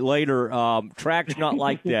everybody later. Track's not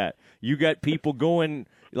like that. You got people going,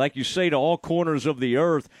 like you say, to all corners of the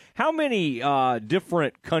earth. How many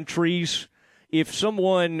different countries, if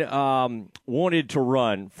someone wanted to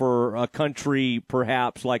run for a country,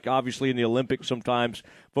 perhaps, like obviously in the Olympics sometimes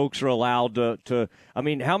folks are allowed to I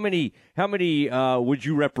mean, how many would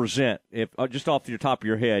you represent? If just off the top of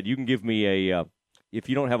your head, you can give me if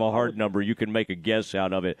you don't have a hard number, you can make a guess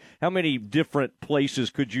out of it. How many different places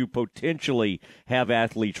could you potentially have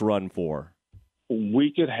athletes run for?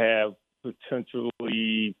 We could have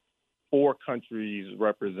potentially 4 countries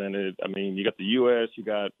represented. I mean, you got the U.S., you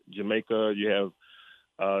got Jamaica, you have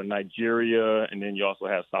Nigeria, and then you also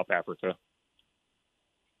have South Africa.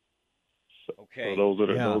 Okay. So those are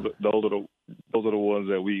the ones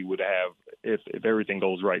that we would have if everything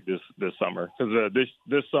goes right this summer. Because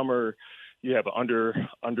this summer you have under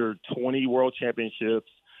 20 World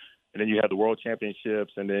Championships, and then you have the World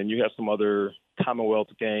Championships, and then you have some other Commonwealth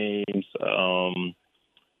Games,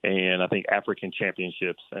 and I think African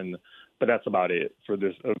Championships, but that's about it for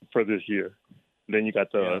this year. Then you got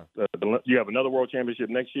you have another World Championship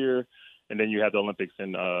next year, and then you have the Olympics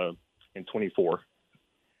in 24.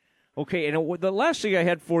 Okay, and the last thing I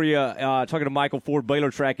had for you, talking to Michael Ford, Baylor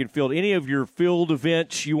Track and Field, any of your field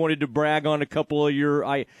events you wanted to brag on? A couple of your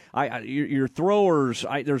throwers.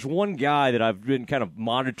 There's one guy that I've been kind of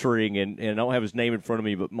monitoring, and I don't have his name in front of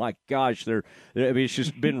me, but my gosh, it's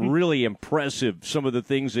just been really impressive, some of the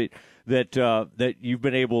things that that you've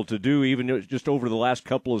been able to do, even just over the last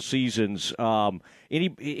couple of seasons.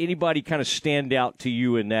 Anybody kind of stand out to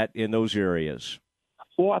you in those areas?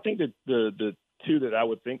 Well, I think that the two that I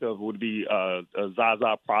would think of would be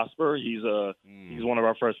Zaza Prosper. He's one of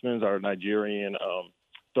our freshmen, our Nigerian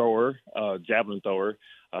thrower, javelin thrower.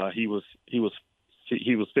 He was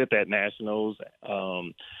fifth at nationals.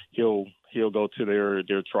 He'll go to their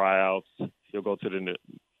tryouts. He'll go to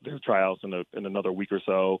their tryouts in another week or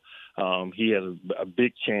so. He has a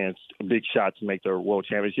big shot to make the world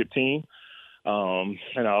championship team.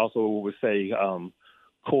 And I also would say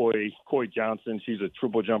Coy Johnson. She's a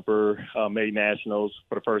triple jumper, made nationals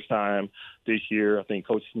for the first time this year. I think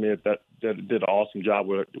Coach Smith did an awesome job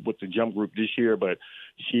with the jump group this year, but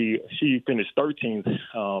she finished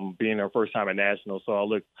 13th, being her first time at nationals. So I'll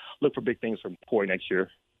look for big things from Coy next year.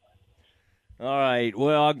 All right.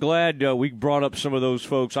 Well, I'm glad we brought up some of those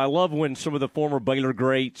folks. I love when some of the former Baylor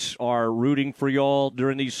greats are rooting for y'all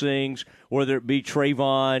during these things, whether it be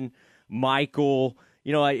Trayvon, Michael.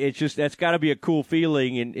 It's just that's got to be a cool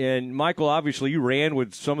feeling. And Michael, obviously, you ran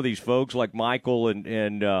with some of these folks like Michael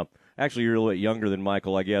and actually you're a little bit younger than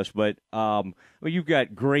Michael, I guess. But you've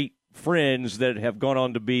got great friends that have gone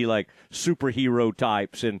on to be like superhero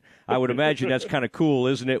types, and I would imagine that's kind of cool,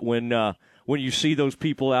 isn't it? When you see those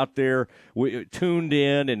people out there tuned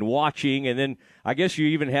in and watching, and then I guess you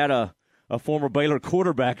even had a former Baylor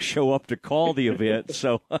quarterback show up to call the event,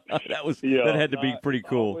 so that had to be pretty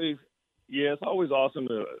cool. It's always awesome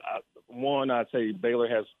to I'd say Baylor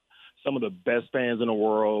has some of the best fans in the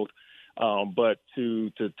world, but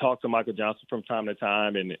to talk to Michael Johnson from time to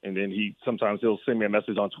time, and then he'll send me a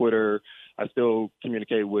message on Twitter. I still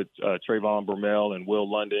communicate with Trayvon Bromell and Will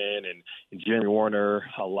London and Jeremy Warner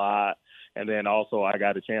a lot. And then also I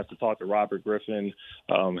got a chance to talk to Robert Griffin.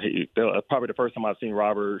 Probably the first time I've seen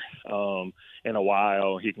Robert in a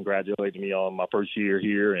while. He congratulated me on my first year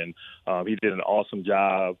here, and he did an awesome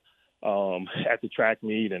job at the track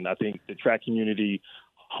meet. And I think the track community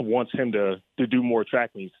wants him to do more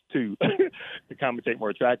track meets too, to commentate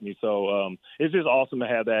more track meets. So it's just awesome to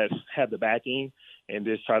have the backing and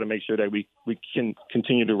just try to make sure that we can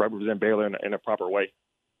continue to represent Baylor in a proper way.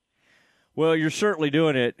 Well, you're certainly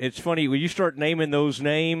doing it. It's funny, when you start naming those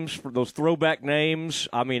names, those throwback names,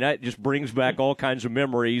 I mean, that just brings back all kinds of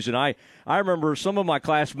memories. And I remember some of my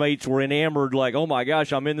classmates were enamored, like, oh, my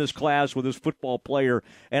gosh, I'm in this class with this football player.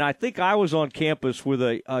 And I think I was on campus with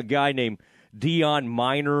a guy named Dion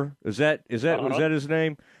Miner. Was that his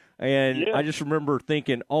name? And yeah. I just remember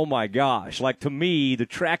thinking, oh, my gosh, like to me, the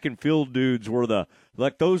track and field dudes were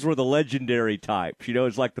those were the legendary types.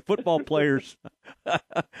 It's like the football players,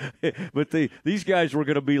 but these guys were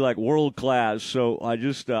going to be like world class. So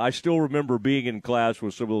I still remember being in class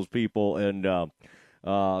with some of those people. And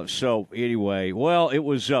so anyway, well, it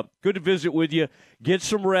was good to visit with you. Get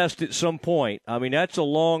some rest at some point. I mean, that's a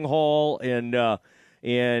long haul, and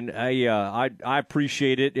I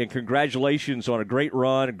appreciate it. And congratulations on a great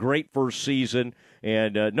run, a great first season.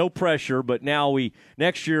 And no pressure, but now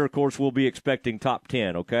next year, of course, we'll be expecting top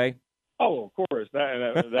 10. Okay. Oh, of course.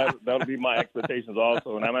 That'll be my expectations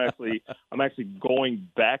also. And I'm actually going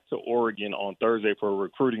back to Oregon on Thursday for a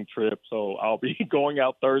recruiting trip. So I'll be going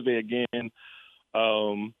out Thursday again,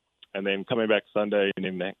 and then coming back Sunday, and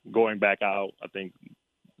then going back out. I think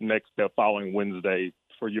the following Wednesday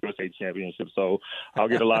for USA Championship. So I'll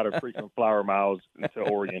get a lot of frequent flower miles into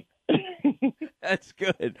Oregon. That's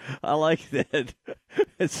good. I like that.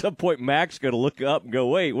 At some point, Mac's going to look up and go,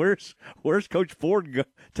 "Wait, where's Coach Ford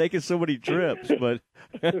taking so many trips?" But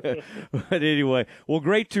anyway, well,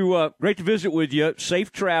 great to visit with you.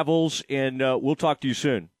 Safe travels, and we'll talk to you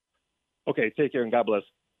soon. Okay, take care and God bless.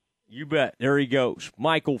 You bet. There he goes,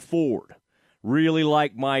 Michael Ford. Really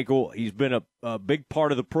like Michael. He's been a big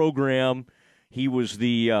part of the program. He was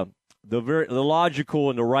the logical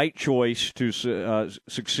and the right choice to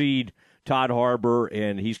succeed Todd Harbor,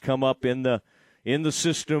 and he's come up in the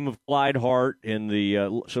system of Clyde Hart and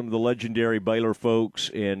some of the legendary Baylor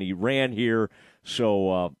folks, and he ran here,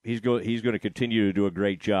 so he's going to continue to do a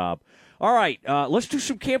great job. All right, let's do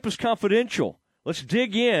some Campus Confidential. Let's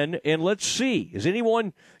dig in and let's see. Has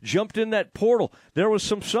anyone jumped in that portal? There was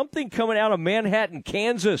something coming out of Manhattan,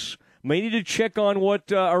 Kansas. May need to check on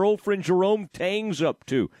what our old friend Jerome Tang's up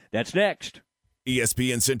to. That's next.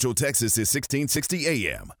 ESPN Central Texas is 1660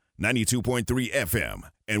 AM, 92.3 FM,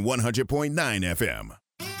 and 100.9 FM.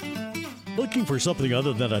 Looking for something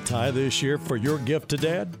other than a tie this year for your gift to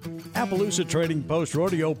Dad? Appaloosa Trading Post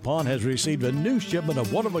Rodeo Pawn has received a new shipment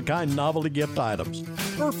of one-of-a-kind novelty gift items,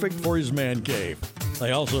 perfect for his man cave.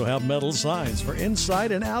 They also have metal signs for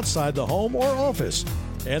inside and outside the home or office.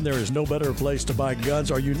 And there is no better place to buy guns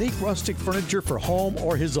or unique rustic furniture for home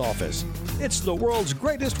or his office. It's the world's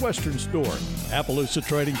greatest Western store. Appaloosa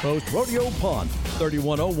Trading Post, Rodeo Pond,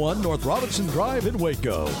 3101 North Robinson Drive in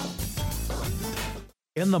Waco.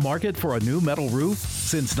 In the market for a new metal roof?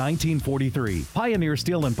 Since 1943, Pioneer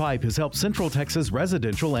Steel and Pipe has helped Central Texas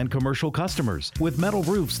residential and commercial customers with metal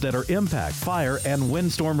roofs that are impact, fire, and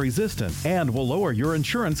windstorm resistant and will lower your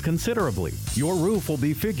insurance considerably. Your roof will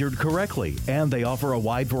be figured correctly, and they offer a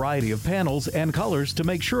wide variety of panels and colors to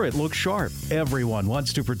make sure it looks sharp. Everyone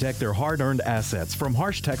wants to protect their hard-earned assets from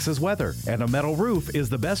harsh Texas weather, and a metal roof is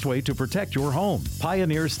the best way to protect your home.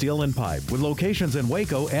 Pioneer Steel and Pipe with locations in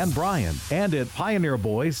Waco and Bryan and at pioneerboys.com.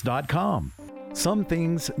 Some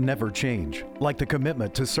things never change, like the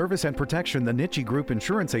commitment to service and protection the Niche Group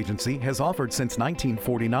Insurance Agency has offered since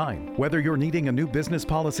 1949. Whether you're needing a new business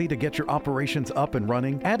policy to get your operations up and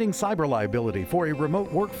running, adding cyber liability for a remote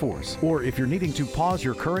workforce, or if you're needing to pause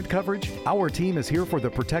your current coverage, our team is here for the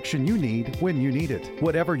protection you need when you need it.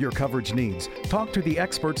 Whatever your coverage needs, talk to the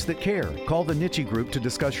experts that care. Call the Niche Group to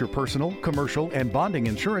discuss your personal, commercial, and bonding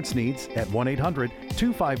insurance needs at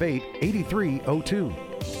 1-800-258-8302.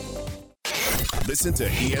 Listen to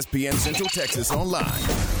ESPN Central Texas online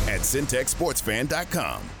at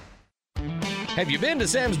centexsportsfan.com. Have you been to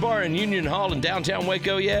Sam's Bar in Union Hall in downtown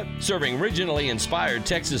Waco yet? Serving regionally inspired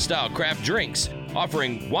Texas-style craft drinks,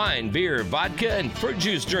 offering wine, beer, vodka, and fruit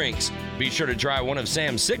juice drinks. Be sure to try one of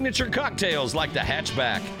Sam's signature cocktails like the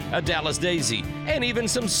Hatchback, a Dallas Daisy, and even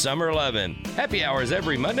some Summer Lovin'. Happy hours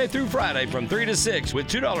every Monday through Friday from 3 to 6 with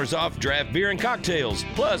 $2 off draft beer and cocktails,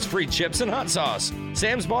 plus free chips and hot sauce.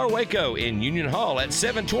 Sam's Bar Waco in Union Hall at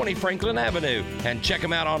 720 Franklin Avenue. And check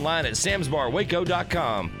them out online at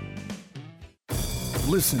samsbarwaco.com.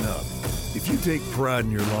 Listen up. If you take pride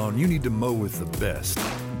in your lawn, you need to mow with the best.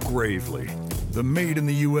 Gravely. The made in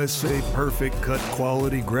the USA perfect cut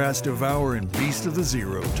quality grass devourer and beast of the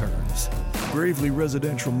zero turns. Gravely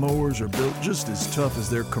residential mowers are built just as tough as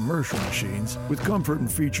their commercial machines, with comfort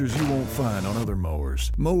and features you won't find on other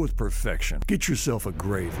mowers. Mow with perfection. Get yourself a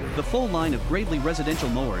Gravely. The full line of Gravely residential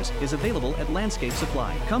mowers is available at Landscape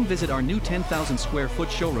Supply. Come visit our new 10,000 square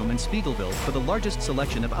foot showroom in Spiegelville for the largest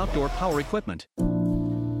selection of outdoor power equipment.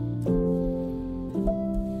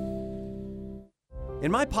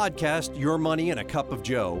 In my podcast, Your Money and a Cup of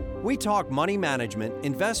Joe, we talk money management,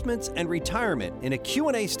 investments, and retirement in a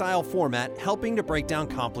Q&A style format, helping to break down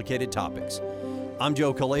complicated topics. I'm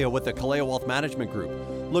Joe Kaleo with the Kaleo Wealth Management Group.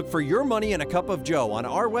 Look for Your Money and a Cup of Joe on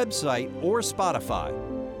our website or Spotify.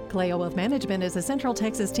 Kaleo Wealth Management is a Central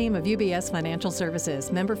Texas team of UBS Financial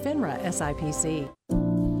Services, member FINRA SIPC.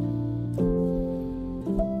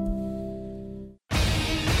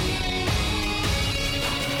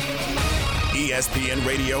 ESPN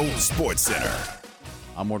Radio Sports Center.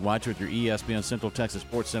 I'm Ward White with your ESPN Central Texas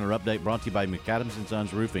Sports Center update, brought to you by McAdams &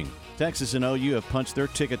 Sons Roofing. Texas and OU have punched their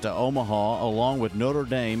ticket to Omaha, along with Notre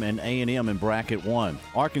Dame and A&M in Bracket 1.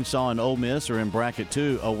 Arkansas and Ole Miss are in Bracket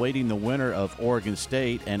 2, awaiting the winner of Oregon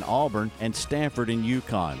State and Auburn and Stanford and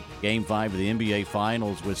UConn. Game 5 of the NBA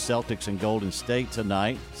Finals with Celtics and Golden State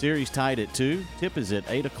tonight. Series tied at 2. Tip is at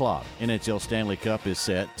 8 o'clock. NHL Stanley Cup is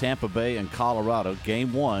set. Tampa Bay and Colorado,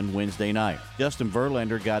 Game 1 Wednesday night. Justin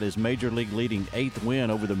Verlander got his Major League leading 8th win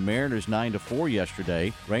over the Mariners 9-4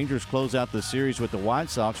 yesterday. Rangers close out the series with the White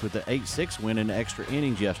Sox with the 8-6 win in extra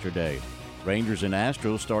innings yesterday. Rangers and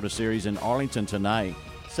Astros start a series in Arlington tonight.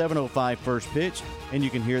 7:05 first pitch, and you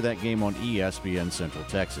can hear that game on ESPN Central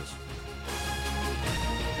Texas.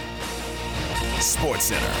 Sports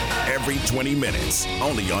Center, every 20 minutes,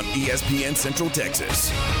 only on ESPN Central Texas.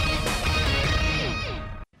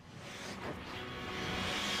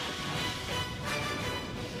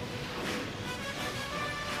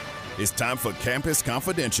 It's time for Campus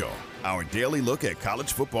Confidential, our daily look at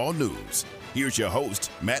college football news. Here's your host,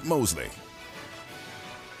 Matt Mosley.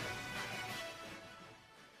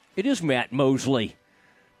 It is Matt Mosley.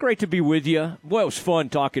 Great to be with you. Well, it was fun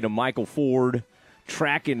talking to Michael Ford,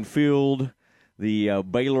 track and field, the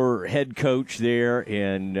Baylor head coach there,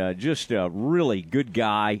 and just a really good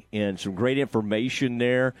guy and some great information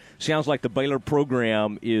there. Sounds like the Baylor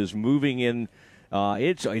program is moving in.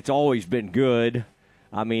 It's always been good.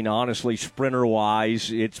 I mean, honestly,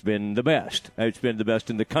 sprinter-wise, it's been the best. It's been the best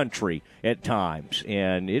in the country at times.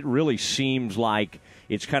 And it really seems like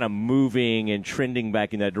it's kind of moving and trending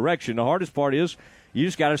back in that direction. The hardest part is you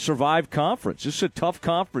just got to survive conference. This is a tough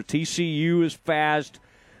conference. TCU is fast.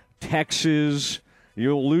 Texas,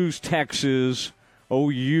 you'll lose Texas,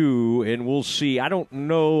 OU, and we'll see. I don't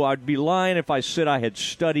know. I'd be lying if I said I had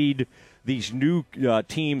studied these new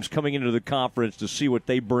teams coming into the conference to see what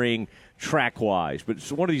they bring track-wise. But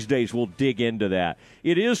one of these days we'll dig into that.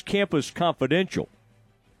 It is campus confidential.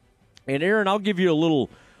 And, Aaron, I'll give you a little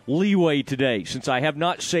leeway today since I have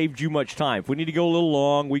not saved you much time. If we need to go a little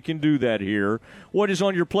long, we can do that here. What is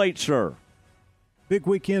on your plate, sir? Big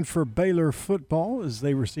weekend for Baylor football as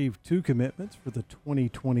they receive 2 commitments for the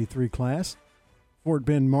 2023 class. Fort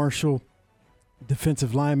Bend Marshall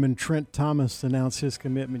defensive lineman Trent Thomas announced his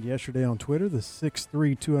commitment yesterday on Twitter. The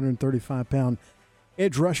 6'3", 235-pound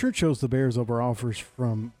edge rusher chose the Bears over offers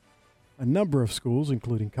from a number of schools,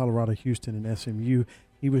 including Colorado, Houston, and SMU.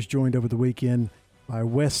 He was joined over the weekend by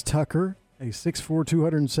Wes Tucker, a 6'4",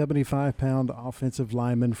 275-pound offensive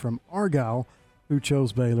lineman from Argyle, who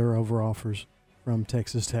chose Baylor over offers from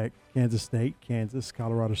Texas Tech, Kansas State, Kansas,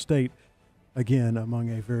 Colorado State, again among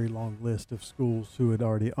a very long list of schools who had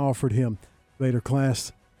already offered him. Baylor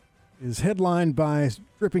class is headlined by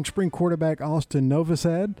Dripping Spring quarterback Austin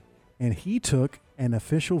Novosad, and he took an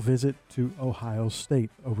official visit to Ohio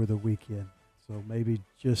State over the weekend. So maybe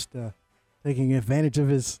just taking advantage of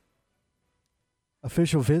his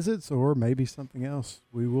official visits or maybe something else.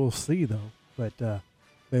 We will see, though. But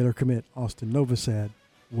Baylor commit Austin Novosad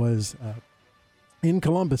was in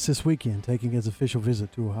Columbus this weekend, taking his official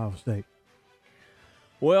visit to Ohio State.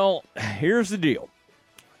 Well, here's the deal.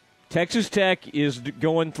 Texas Tech is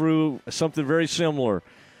going through something very similar.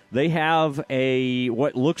 They have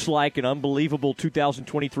what looks like an unbelievable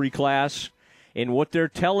 2023 class, and what they're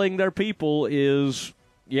telling their people is,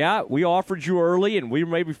 yeah, we offered you early, and we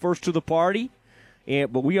may be first to the party,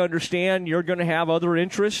 but we understand you're going to have other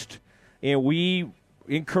interest, and we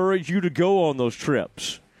encourage you to go on those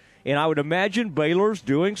trips. And I would imagine Baylor's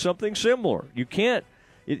doing something similar. You can't,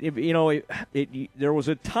 there was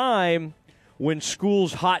a time when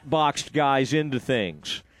schools hotboxed guys into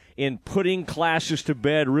things in putting classes to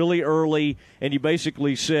bed really early, and you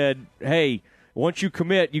basically said, hey, once you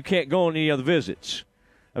commit, you can't go on any other visits.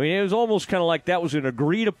 I mean, it was almost kind of like that was an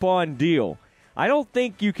agreed-upon deal. I don't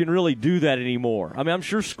think you can really do that anymore. I mean, I'm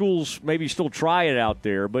sure schools maybe still try it out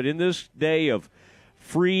there, but in this day of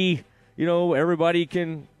free, everybody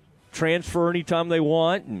can transfer anytime they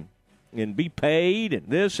want and be paid and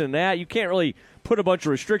this and that. You can't really put a bunch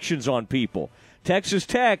of restrictions on people. Texas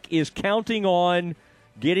Tech is counting on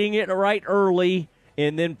getting it right early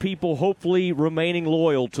and then people hopefully remaining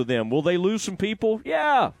loyal to them. Will they lose some people?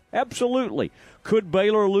 Yeah, absolutely. Could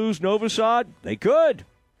Baylor lose Novosad? They could.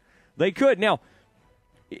 They could. Now,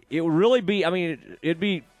 it would really be, it'd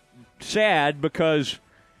be sad because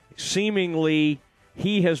seemingly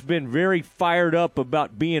he has been very fired up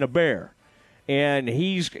about being a Bear. And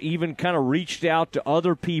he's even kind of reached out to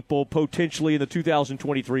other people potentially in the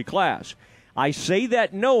 2023 class. I say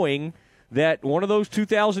that knowing that one of those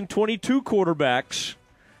 2022 quarterbacks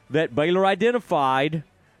that Baylor identified,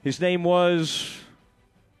 his name was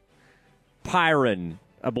Pyron,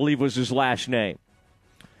 I believe was his last name.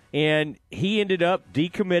 And he ended up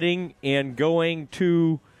decommitting and going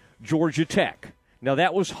to Georgia Tech. Now,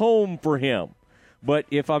 that was home for him. But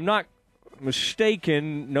if I'm not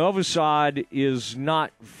mistaken, Novosad is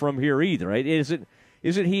not from here either, right? Is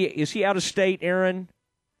he out of state, Aaron?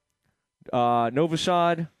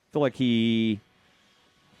 Novosad? I feel like you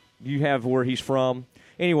have where he's from.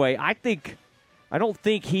 Anyway, I don't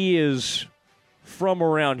think he is from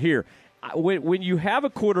around here. When you have a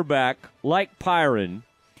quarterback like Pyron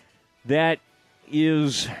that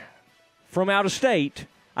is from out of state,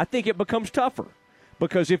 I think it becomes tougher.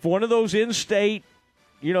 Because if one of those in-state,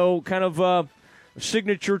 kind of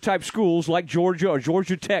signature-type schools like Georgia or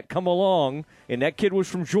Georgia Tech come along, and that kid was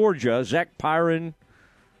from Georgia, Zach Pyron,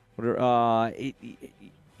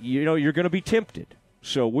 you're going to be tempted.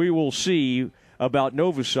 So we will see about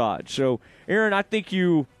Novosad. So, Aaron, I think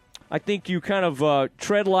you kind of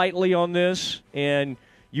tread lightly on this, and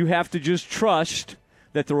you have to just trust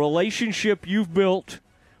that the relationship you've built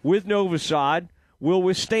with Novosad will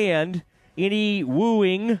withstand any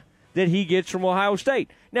wooing that he gets from Ohio State.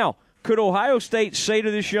 Now, could Ohio State say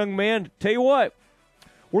to this young man, tell you what,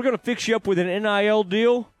 we're going to fix you up with an NIL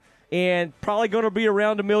deal and probably going to be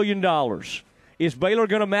around $1 million. Is Baylor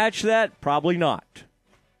going to match that? Probably not.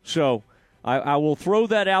 So I will throw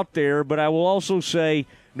that out there, but I will also say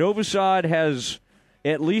Novosad has,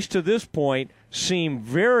 at least to this point, seemed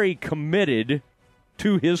very committed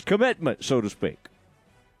to his commitment, so to speak.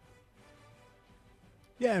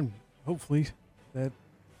 Yeah, and hopefully that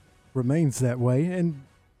remains that way. And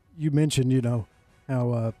you mentioned,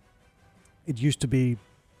 how it used to be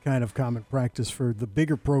kind of common practice for the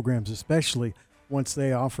bigger programs, especially once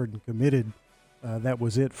they offered and committed that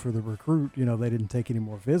was it for the recruit. They didn't take any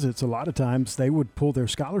more visits. A lot of times they would pull their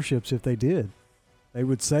scholarships if they did. They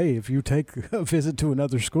would say, if you take a visit to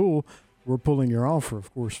another school, we're pulling your offer.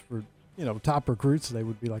 Of course, for top recruits, they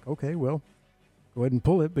would be like, okay, well, go ahead and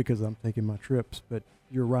pull it because I'm taking my trips. But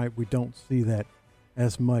you're right, we don't see that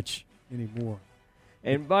as much anymore.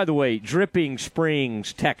 And by the way, Dripping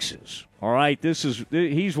Springs, Texas. All right,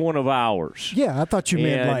 he's one of ours. Yeah, I thought you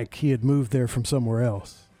meant like he had moved there from somewhere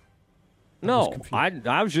else. No,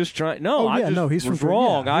 I was just trying. No, he's was from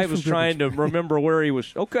wrong. Yeah, I was trying to remember where he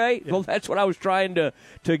was. Okay, well, that's what I was trying to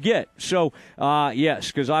get. So, yes,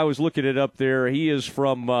 because I was looking it up there. He is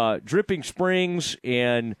from Dripping Springs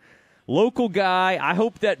and local guy. I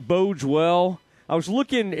hope that bodes well. I was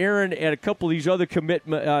looking, Aaron, at a couple of these other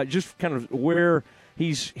commitments, just kind of where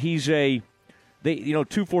he's a.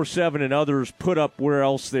 247 and others put up where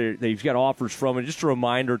else they've got offers from. And just a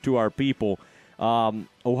reminder to our people.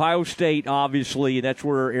 Ohio State, obviously, and that's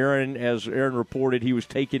where as Aaron reported, he was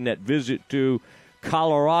taking that visit to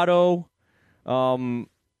Colorado,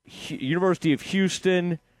 University of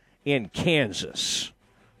Houston, and Kansas.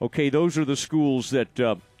 Okay, those are the schools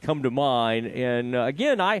that come to mind. And,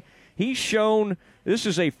 again, he's shown this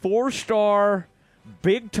is a 4-star,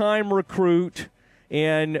 big-time recruit,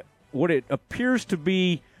 and what it appears to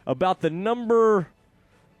be about the number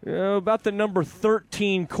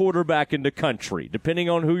 13 quarterback in the country, depending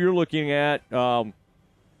on who you're looking at.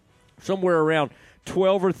 Somewhere around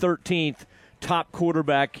 12th or 13th top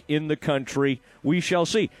quarterback in the country. We shall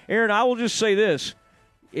see. Aaron, I will just say this.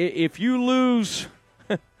 If you lose,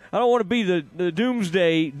 I don't want to be the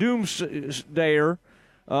doomsdayer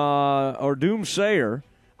or doomsayer.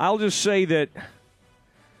 I'll just say that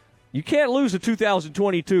you can't lose the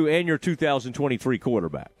 2022 and your 2023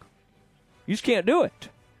 quarterback. You just can't do it.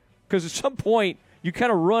 Because at some point, you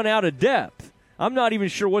kind of run out of depth. I'm not even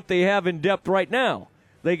sure what they have in depth right now.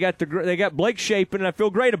 They got Blake Shapen, and I feel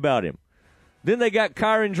great about him. Then they got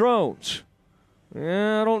Kyron Drones.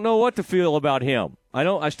 I don't know what to feel about him.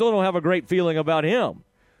 I still don't have a great feeling about him.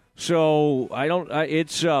 So I don't.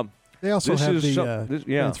 It's they also have the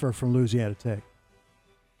transfer from Louisiana Tech.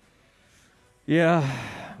 Yeah,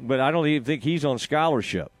 but I don't even think he's on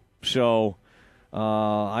scholarship. So.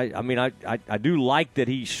 I do like that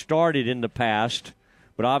he started in the past,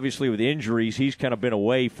 but obviously with injuries, he's kind of been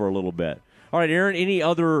away for a little bit. All right, Aaron, any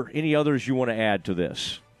others you want to add to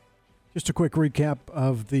this? Just a quick recap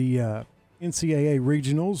of the NCAA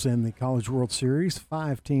regionals and the College World Series.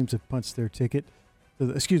 6 teams have punched their ticket to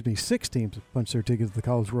the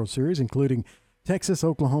College World Series, including Texas,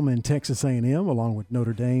 Oklahoma, and Texas A&M, along with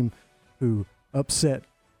Notre Dame, who upset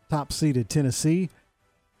top-seeded Tennessee,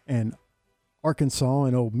 and Arkansas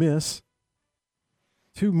and Ole Miss.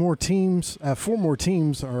 4 more teams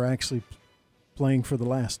are actually playing for the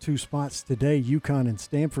last 2 spots today. UConn and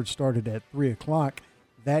Stanford started at 3 o'clock.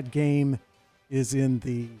 That game is in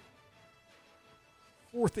the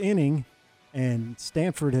 4th inning, and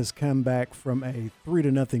Stanford has come back from a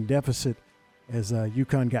 3-0 deficit as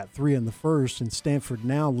UConn got 3 in the first, and Stanford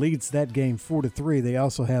now leads that game 4-3. They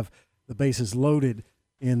also have the bases loaded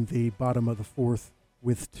in the bottom of the 4th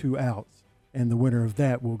with 2 outs. And the winner of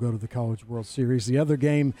that will go to the College World Series. The other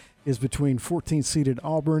game is between 14th-seeded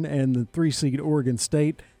Auburn and the 3-seed Oregon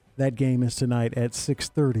State. That game is tonight at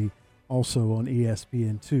 6:30, also on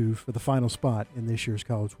ESPN2 for the final spot in this year's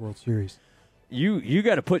College World Series. You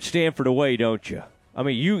got to put Stanford away, don't you? I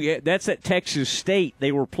mean, that's at Texas State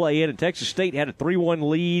they were playing, and Texas State had a 3-1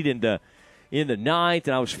 lead in the 9th,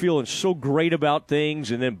 and I was feeling so great about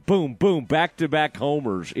things, and then boom, back-to-back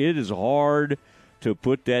homers. It is hard to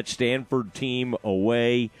put that Stanford team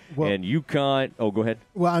away, and UConn. Oh, go ahead.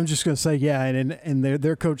 Well, I'm just going to say, yeah, and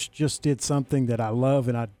their coach just did something that I love,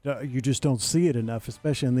 and you just don't see it enough,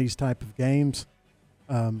 especially in these type of games.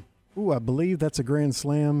 I believe that's a grand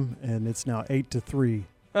slam, and it's now 8-3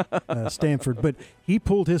 Stanford. But he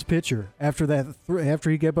pulled his pitcher after that.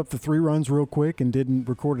 After he gave up the 3 runs real quick and didn't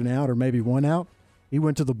record an out or maybe 1 out, he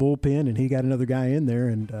went to the bullpen and he got another guy in there,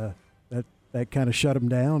 and that kind of shut him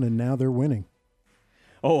down, and now they're winning.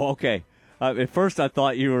 Oh, okay. At first I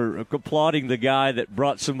thought you were applauding the guy that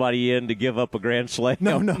brought somebody in to give up a grand slam.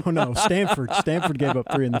 No. Stanford gave up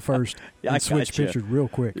 3 in the first and switched pitchers real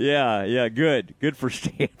quick. Yeah, good. Good for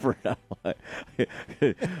Stanford.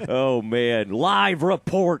 Oh, man. Live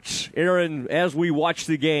reports. Aaron, as we watch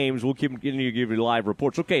the games, we'll continue to give you live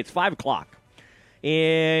reports. Okay, it's 5 o'clock,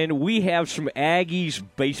 and we have some Aggies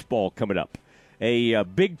baseball coming up. A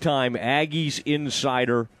big-time Aggies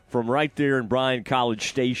insider from right there in Bryan College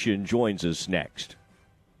Station joins us next.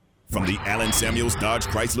 From the Allen Samuels Dodge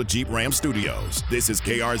Chrysler Jeep Ram Studios, this is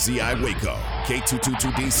KRZI Waco,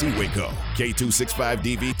 K222DC Waco,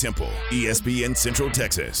 K265DV Temple, ESPN Central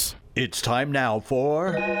Texas. It's time now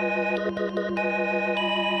for The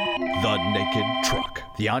Naked Truck,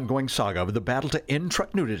 the ongoing saga of the battle to end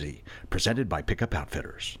truck nudity, presented by Pickup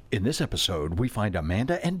Outfitters. In this episode, we find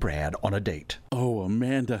Amanda and Brad on a date. Oh,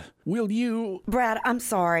 Amanda, will you? Brad, I'm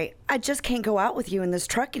sorry. I just can't go out with you in this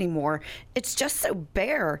truck anymore. It's just so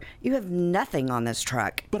bare. You have nothing on this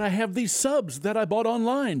truck. But I have these subs that I bought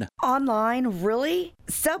online. Online? Really?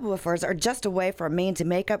 Subwoofers are just a way for a man to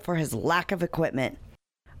make up for his lack of equipment.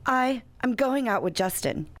 I'm going out with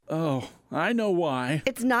Justin. Oh, I know why.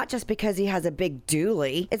 It's not just because he has a big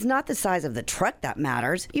dually. It's not the size of the truck that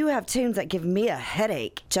matters. You have tunes that give me a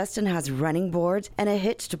headache. Justin has running boards and a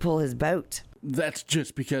hitch to pull his boat. That's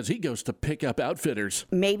just because he goes to Pickup Outfitters.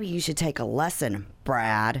 Maybe you should take a lesson,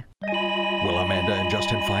 Brad. Will Amanda and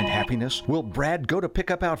Justin find happiness? Will Brad go to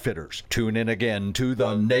Pickup Outfitters? Tune in again to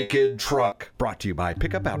The Naked Truck, brought to you by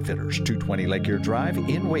Pickup Outfitters, 220 Lake Erie Drive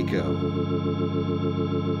in Waco.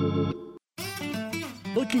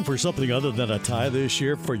 Looking for something other than a tie this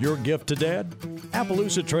year for your gift to Dad?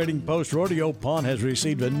 Appaloosa Trading Post Rodeo Pawn has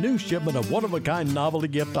received a new shipment of one-of-a-kind novelty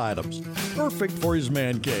gift items, perfect for his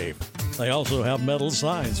man cave. They also have metal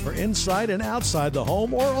signs for inside and outside the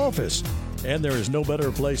home or office. And there is no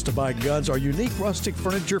better place to buy guns or unique rustic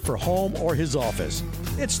furniture for home or his office.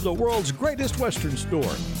 It's the world's greatest Western store.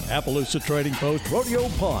 Appaloosa Trading Post Rodeo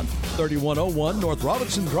Pawn, 3101 North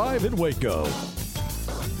Robinson Drive in Waco.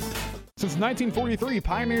 Since 1943,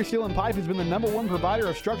 Pioneer Steel and Pipe has been the #1 provider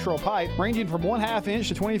of structural pipe, ranging from 1/2 inch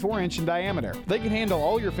to 24 inch in diameter. They can handle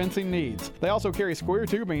all your fencing needs. They also carry square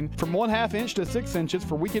tubing from 1/2 inch to 6 inches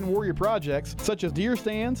for weekend warrior projects, such as deer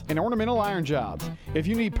stands and ornamental iron jobs. If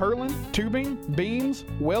you need purlin, tubing, beams,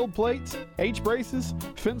 weld plates, H-braces,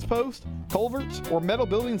 fence posts, culverts, or metal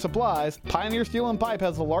building supplies, Pioneer Steel and Pipe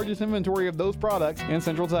has the largest inventory of those products in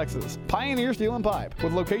Central Texas. Pioneer Steel and Pipe,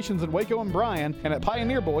 with locations in Waco and Bryan and at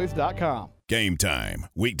pioneerboys.com. Game time,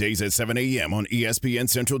 weekdays at 7 a.m. on ESPN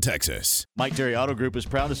Central Texas. Mike Terry Auto Group is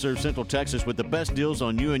proud to serve Central Texas with the best deals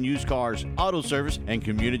on new and used cars, auto service, and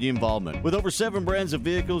community involvement. With over 7 brands of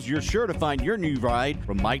vehicles, you're sure to find your new ride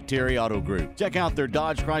from Mike Terry Auto Group. Check out their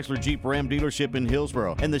Dodge Chrysler Jeep Ram dealership in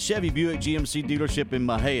Hillsboro and the Chevy Buick GMC dealership in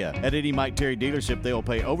Mahia. At any Mike Terry dealership, they will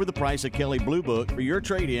pay over the price of Kelley Blue Book for your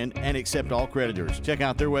trade-in and accept all creditors. Check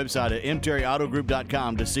out their website at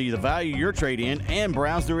mterryautogroup.com to see the value of your trade-in and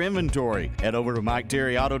browse their inventory. Head over to Mike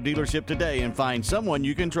Terry Auto Dealership today and find someone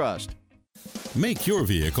you can trust. Make your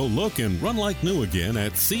vehicle look and run like new again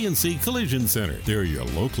at C&C Collision Center. They're your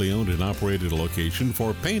locally owned and operated location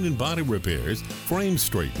for paint and body repairs, frame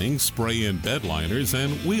straightening, spray and bed liners,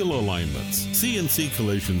 and wheel alignments. C&C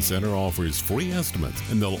Collision Center offers free estimates,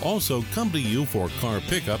 and they'll also come to you for car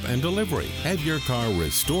pickup and delivery. Have your car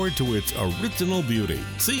restored to its original beauty.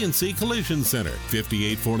 C&C Collision Center,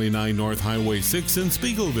 5849 North Highway 6 in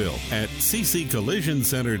Spiegelville, at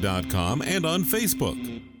cccollisioncenter.com and on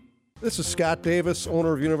Facebook. This is Scott Davis,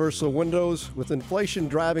 owner of Universal Windows. With inflation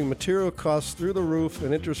driving material costs through the roof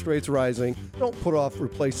and interest rates rising, don't put off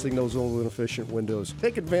replacing those old inefficient windows.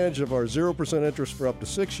 Take advantage of our 0% interest for up to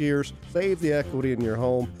 6 years. Save the equity in your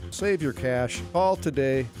home. Save your cash. Call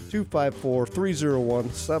today,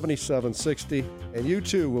 254-301-7760, and you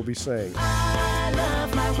too will be saying, I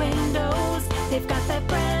love my windows. They've got that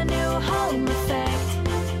brand new home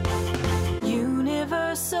effect.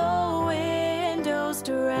 Universal Windows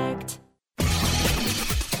Direct.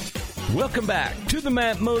 Welcome back to the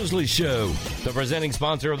Matt Mosley Show. The presenting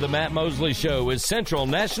sponsor of the Matt Mosley Show is Central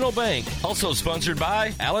National Bank. Also sponsored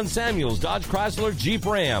by Allen Samuels Dodge Chrysler Jeep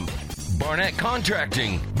Ram, Barnett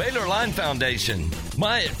Contracting, Baylor Line Foundation,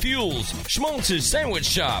 Myatt Fuels, Schmaltz's Sandwich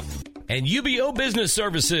Shop, and UBO Business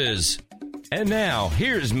Services. And now,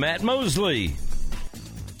 here's Matt Mosley.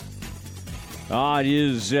 It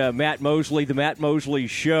is Matt Mosley, the Matt Mosley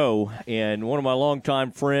Show, and one of my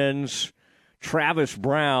longtime friends, Travis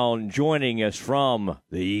Brown, joining us from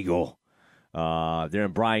the Eagle. They're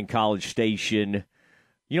in Bryan College Station.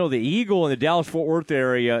 You know, the Eagle in the Dallas-Fort Worth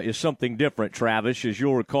area is something different, Travis, as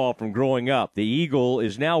you'll recall from growing up. The Eagle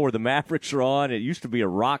is now where the Mavericks are on. It used to be a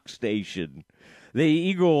rock station. The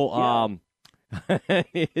Eagle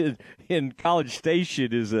in College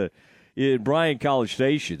Station in Bryan College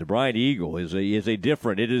Station, the Bryan Eagle is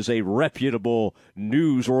a reputable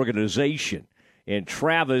news organization. And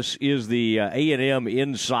Travis is the A&M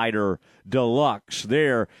Insider Deluxe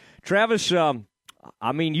there. Travis,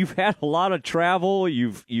 I mean, you've had a lot of travel.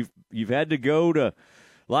 You've had to go to a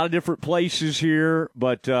lot of different places here,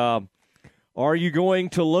 but are you going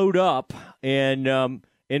to load up and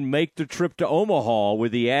and make the trip to Omaha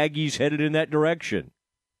with the Aggies headed in that direction?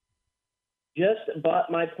 Just bought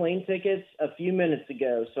my plane tickets a few minutes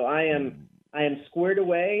ago, so I am squared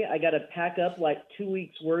away. I got to pack up like 2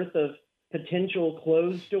 weeks worth of potential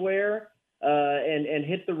clothes to wear and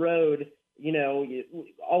hit the road. You know,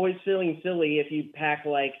 always feeling silly if you pack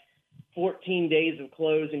like 14 days of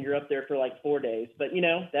clothes and you're up there for like 4 days. But, you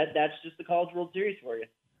know, that's just the College World Series for you.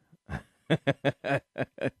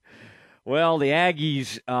 Well, the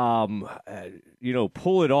Aggies,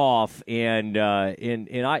 pull it off, and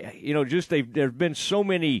I, just there've been so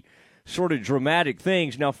many sort of dramatic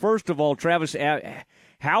things. Now, first of all, Travis,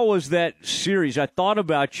 how was that series? I thought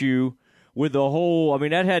about you with the whole. I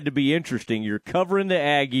mean, that had to be interesting. You're covering the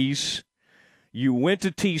Aggies. You went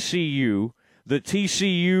to TCU. The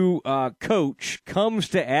TCU coach comes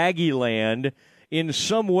to Aggie land. In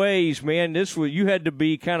some ways, man, you had to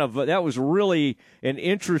be that was really an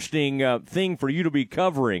interesting thing for you to be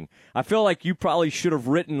covering. I feel like you probably should have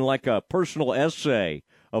written like a personal essay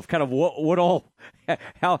of kind of what all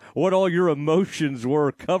your emotions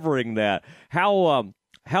were covering that. How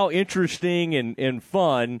interesting and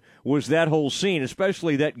fun was that whole scene,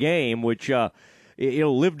 especially that game, which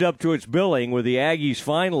lived up to its billing with the Aggies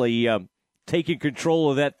finally taking control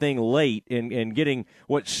of that thing late and getting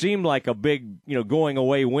what seemed like a big, going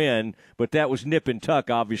away win, but that was nip and tuck,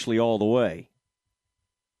 obviously, all the way.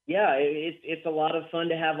 Yeah, it's a lot of fun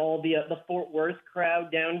to have all the Fort Worth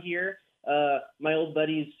crowd down here. My old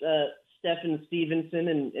buddies Stephen Stevenson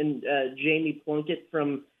and Jamie Plunkett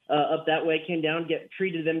from up that way came down,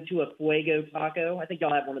 treated them to a Fuego taco. I think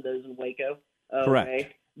y'all have one of those in Waco. Correct.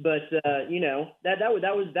 Way. But that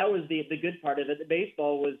was the good part of it. The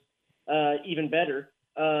baseball was even better.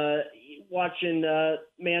 Watching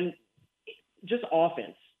just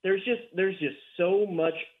offense. There's just so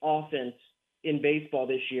much offense in baseball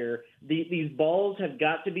this year. These balls have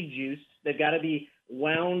got to be juiced. They've got to be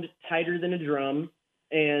wound tighter than a drum,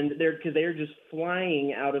 and they're just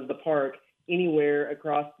flying out of the park anywhere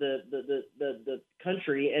across the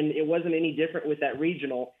country. And it wasn't any different with that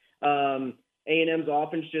regional. A&M's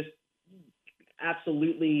offense just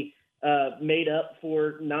absolutely made up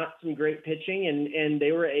for not some great pitching, and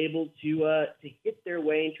they were able to hit their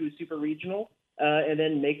way into a super regional and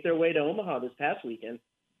then make their way to Omaha this past weekend.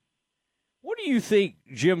 What do you think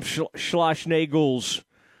Jim Schlossnagel's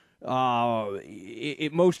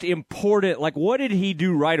most important, what did he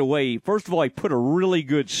do right away? First of all, he put a really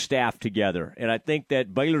good staff together, and I think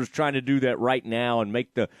that Baylor's trying to do that right now and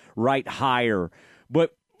make the right hire.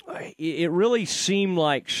 But it really seemed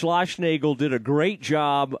like Schlossnagel did a great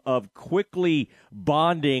job of quickly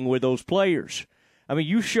bonding with those players. I mean,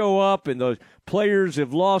 you show up and those players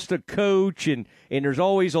have lost a coach, and there's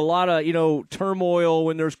always a lot of, turmoil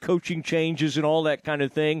when there's coaching changes and all that kind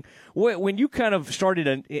of thing. When you kind of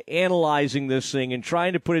started analyzing this thing and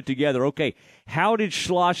trying to put it together, okay, how did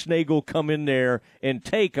Schlossnagel come in there and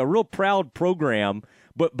take a real proud program,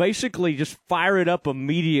 but basically just fire it up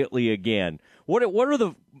immediately again? What are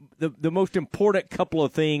the most important couple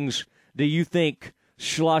of things do you think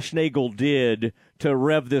Schlossnagel did to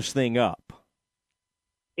rev this thing up?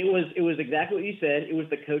 It was exactly what you said. It was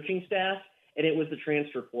the coaching staff, and it was the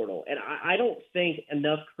transfer portal. And I don't think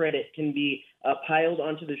enough credit can be piled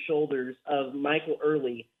onto the shoulders of Michael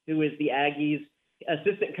Early, who is the Aggies'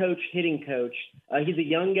 assistant coach, hitting coach. He's a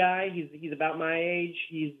young guy. He's about my age.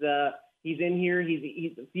 He's in here.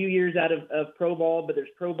 He's a few years out of pro ball, but there's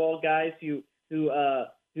pro ball guys who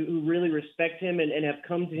really respect him and have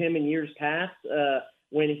come to him in years past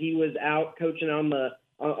when he was out coaching on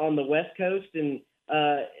the West Coast. And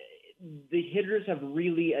the hitters have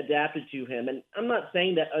really adapted to him. And I'm not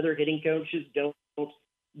saying that other hitting coaches don't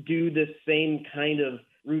do the same kind of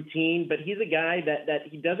routine, but he's a guy that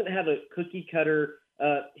he doesn't have a cookie cutter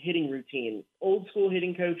hitting routine. Old school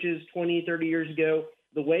hitting coaches 20, 30 years ago,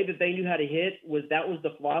 the way that they knew how to hit was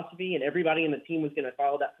the philosophy, and everybody in the team was going to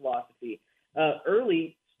follow that philosophy.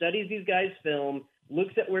 Early studies these guys' film,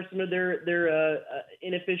 looks at where some of their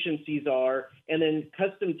inefficiencies are, and then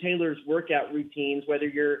custom tailors workout routines, whether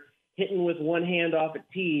you're hitting with one hand off a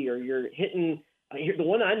tee or you're hitting the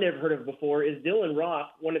one I never heard of before is Dylan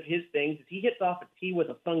Rock. One of his things is he hits off a tee with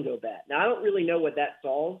a fungo bat. Now, I don't really know what that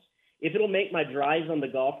solves. If it'll make my drives on the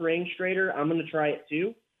golf range straighter, I'm going to try it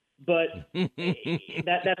too. But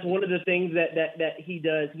that's one of the things that he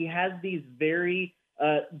does. He has these very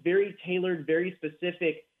tailored, very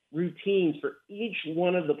specific routines for each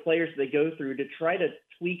one of the players they go through to try to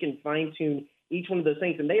tweak and fine-tune each one of those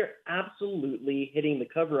things. And they are absolutely hitting the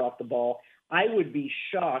cover off the ball. I would be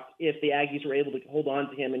shocked if the Aggies were able to hold on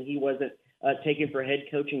to him and he wasn't taken for a head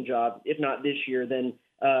coaching job, if not this year, then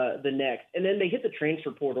the next. And then they hit the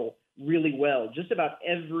transfer portal really well. Just about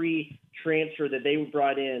every transfer that they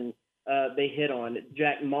brought in, they hit on.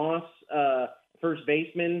 Jack Moss, first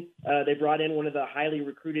baseman, they brought in one of the highly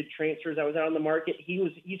recruited transfers that was out on the market.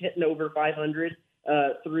 He's hitting over 500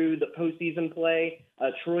 through the postseason play.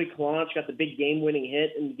 Troy Clonch got the big game-winning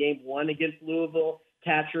hit in Game 1 against Louisville.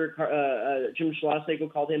 Catcher Jim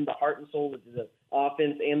Schlossnagle called him the heart and soul of the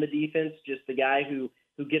offense and the defense, just the guy who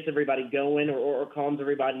gets everybody going or calms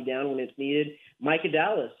everybody down when it's needed. Micah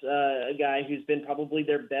Dallas, a guy who's been probably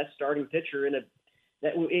their best starting pitcher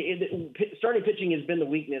starting pitching has been the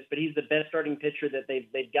weakness, but he's the best starting pitcher that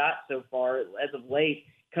they've got so far as of late.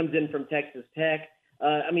 Comes in from Texas Tech.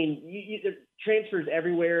 There transfers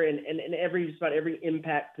everywhere, and just about every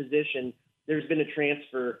impact position, there's been a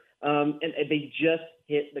transfer, and they just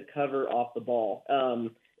hit the cover off the ball.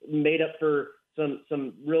 Made up for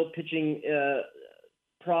some real pitching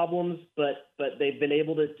problems, but they've been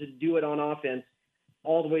able to do it on offense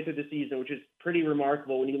all the way through the season, which is pretty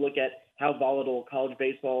remarkable when you look at how volatile college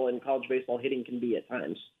baseball and college baseball hitting can be at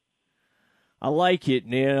times. I like it.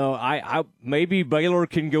 I maybe Baylor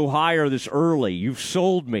can go higher this early. You've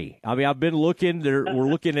sold me. I mean, I've been looking. We're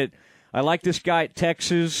looking at. I like this guy at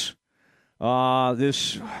Texas. What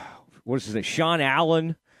is his name? Sean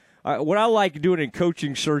Allen. What I like doing in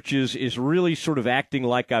coaching searches is really sort of acting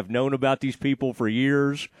like I've known about these people for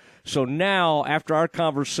years. So now, after our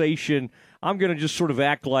conversation, I'm going to just sort of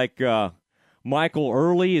act like Michael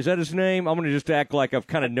Early. Is that his name? I'm going to just act like I've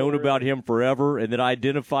kind of known about him forever and that I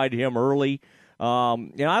identified him early.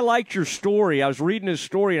 And I liked your story. I was reading his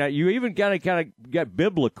story, and you even kind of got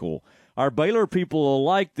biblical. Our Baylor people will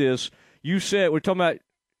like this. You said, we're talking about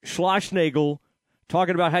Schlossnagle,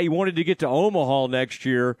 talking about how you wanted to get to Omaha next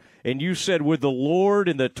year, and you said, with the Lord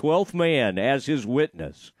and the 12th man as his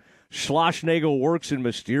witness, Schlossnagle works in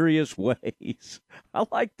mysterious ways. I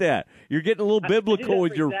like that. You're getting a little biblical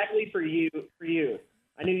with your... Exactly for you.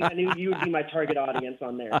 I knew you would be my target audience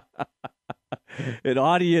on there. An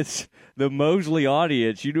audience, the Mosley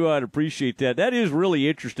audience, you knew I'd appreciate that. That is really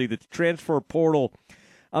interesting, the transfer portal.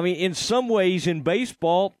 I mean, in some ways in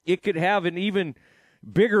baseball, it could have an even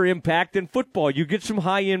bigger impact than football. You get some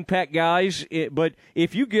high-impact guys, but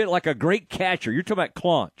if you get like a great catcher, you're talking about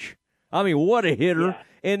Clonch. I mean, what a hitter. Yeah.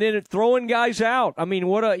 And then throwing guys out. I mean,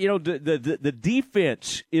 the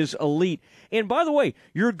defense is elite. And by the way,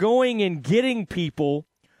 you're going and getting people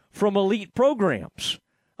from elite programs.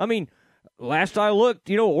 I mean, last I looked,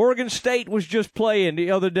 Oregon State was just playing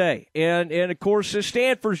the other day. And of course,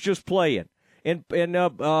 Stanford's just playing. And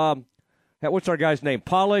what's our guy's name?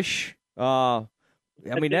 Polish.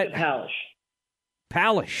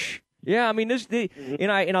 Polish. Yeah, I mean,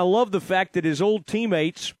 and I love the fact that his old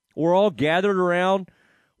teammates were all gathered around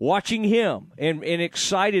watching him and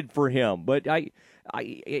excited for him. But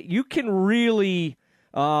you can really,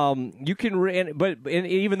 but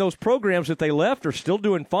even those programs that they left are still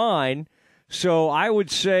doing fine. So I would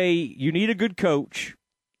say you need a good coach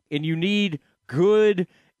and you need good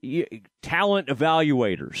talent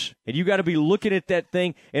evaluators, and you got to be looking at that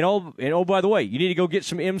thing. And by the way, you need to go get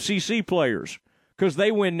some MCC players because they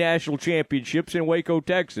win national championships in Waco,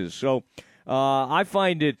 Texas. So I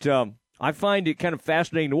find it kind of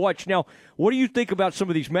fascinating to watch. Now, what do you think about some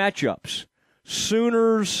of these matchups?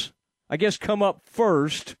 Sooners, I guess, come up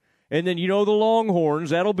first, and then the Longhorns.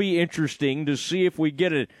 That'll be interesting to see if we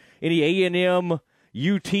get any A&M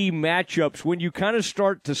UT matchups when you kind of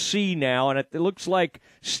start to see now, and it looks like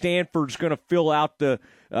Stanford's going to fill out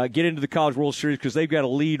get into the College World Series because they've got a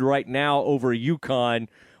lead right now over UConn.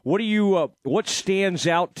 What stands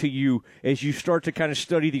out to you as you start to kind of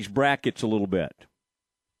study these brackets a little bit?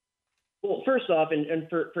 Well, first off, and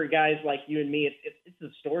for guys like you and me, it's the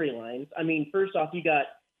storylines. I mean, first off, you got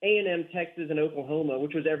A&M, Texas, and Oklahoma,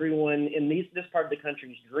 which was everyone in this part of the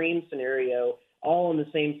country's dream scenario, all on the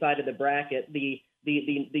same side of the bracket. The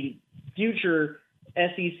future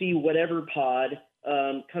SEC whatever pod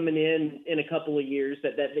coming in a couple of years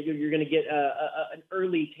that you're going to get an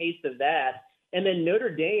early taste of that, and then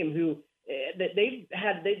Notre Dame, who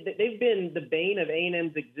they've been the bane of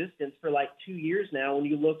A&M's existence for like 2 years now. When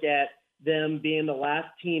you look at them being the last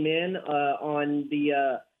team in on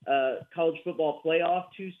the college football playoff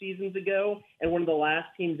 2 seasons ago, and one of the last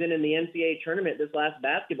teams in the NCAA tournament this last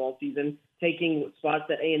basketball season, taking spots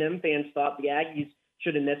that A&M fans thought the Aggies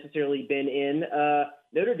should have necessarily been in.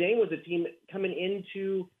 Notre Dame was a team coming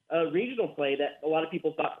into regional play that a lot of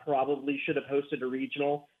people thought probably should have hosted a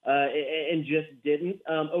regional and just didn't.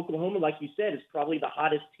 Oklahoma, like you said, is probably the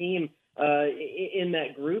hottest team in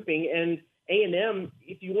that grouping. And A&M,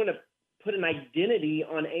 if you want to put an identity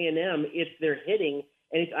on A&M, it's their hitting.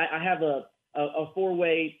 And I have a a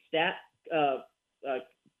four-way stat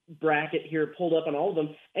bracket here pulled up on all of them.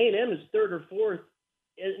 A&M is third or fourth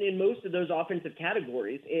in most of those offensive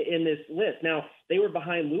categories in this list. Now, they were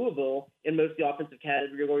behind Louisville in most of the offensive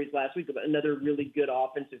categories last week, but another really good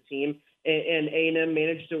offensive team. And A&M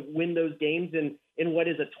managed to win those games in what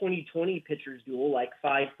is a 2020 pitcher's duel, like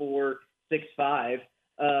 5-4, 6-5,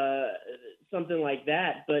 something like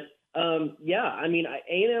that. But, A&M,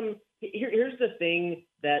 here's the thing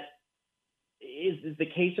that is the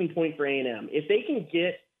case in point for A&M. If they can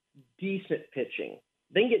get decent pitching,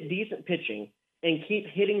 and keep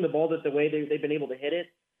hitting the ball the way they've been able to hit it,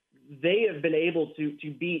 they have been able to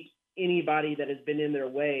beat anybody that has been in their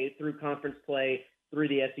way through conference play, through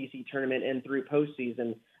the SEC tournament, and through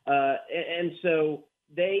postseason. And so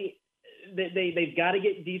they've got to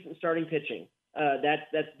get decent starting pitching.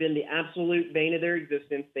 That's been the absolute bane of their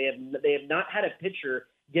existence. They have not had a pitcher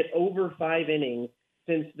get over 5 innings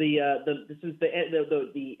since the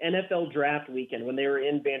NFL draft weekend when they were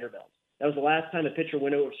in Vanderbilt. That was the last time a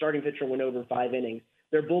starting pitcher went over 5 innings.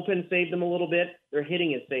 Their bullpen saved them a little bit. Their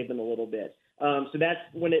hitting has saved them a little bit. So that's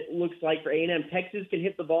when it looks like for A&M. Texas can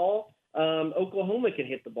hit the ball. Oklahoma can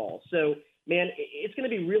hit the ball. So, man, it's going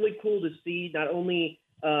to be really cool to see not only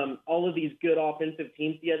all of these good offensive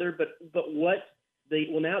teams together, but what the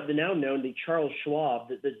now known the Charles Schwab,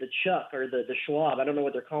 the Chuck or the Schwab. I don't know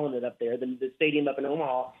what they're calling it up there. The stadium up in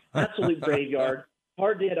Omaha, absolute graveyard.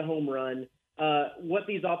 Hard to hit a home run. What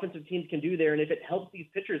these offensive teams can do there, and if it helps these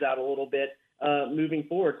pitchers out a little bit moving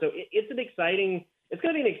forward. So it's going to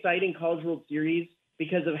be an exciting College World Series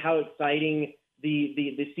because of how exciting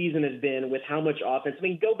the season has been with how much offense. I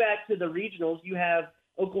mean, go back to the regionals. You have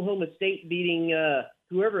Oklahoma State beating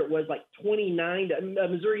whoever it was, like 29 to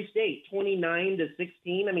Missouri State,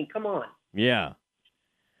 29-16. I mean, come on. Yeah.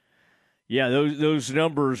 Yeah, those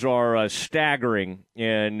numbers are staggering,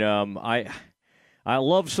 and I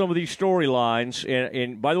love some of these storylines.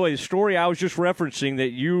 And by the way, the story I was just referencing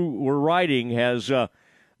that you were writing has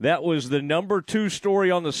that was the number 2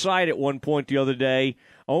 story on the site at one point the other day,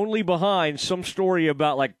 only behind some story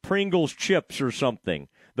about like Pringles chips or something.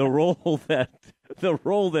 The role that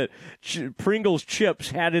Pringles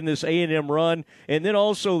chips had in this A&M run, and then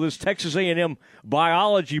also this Texas A&M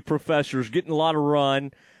biology professor's getting a lot of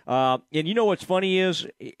run. And you know what's funny is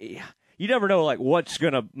you never know like what's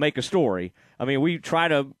going to make a story. I mean, we try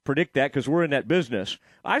to predict that because we're in that business.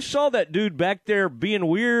 I saw that dude back there being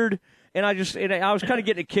weird, and I was kind of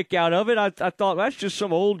getting a kick out of it. I thought that's just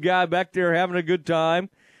some old guy back there having a good time,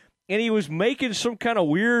 and he was making some kind of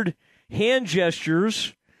weird hand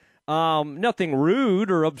gestures. Nothing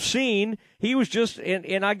rude or obscene. He was just,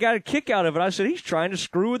 and I got a kick out of it. I said, he's trying to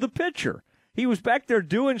screw with the pitcher. He was back there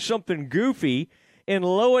doing something goofy, and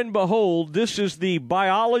lo and behold, this is the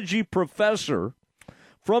biology professor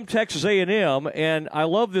from Texas A&M, and I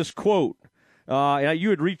love this quote. You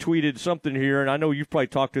had retweeted something here, and I know you've probably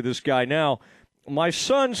talked to this guy now. My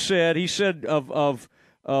son said, he said of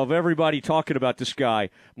everybody talking about this guy,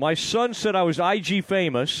 my son said I was IG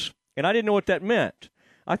famous, and I didn't know what that meant.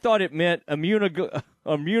 I thought it meant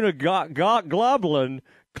immunoglobulin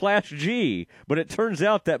class G, but it turns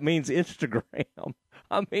out that means Instagram.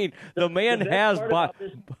 I mean, the man has...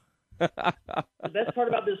 The best part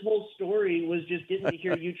about this whole story was just getting to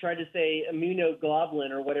hear you try to say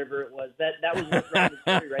immunoglobulin or whatever it was. That was what's wrong with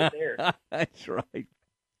the story right there. That's right.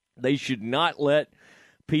 They should not let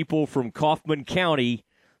people from Kaufman County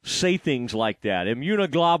say things like that.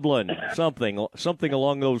 Immunoglobulin, something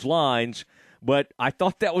along those lines. But I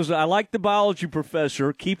thought I like the biology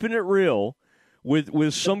professor keeping it real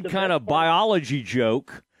with some kind of biology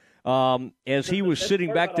joke as he was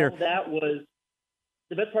sitting back there. The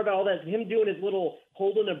best part about all that is him doing his little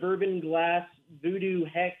holding a bourbon glass voodoo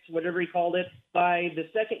hex, whatever he called it, by the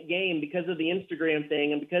second game because of the Instagram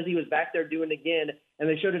thing and because he was back there doing it again and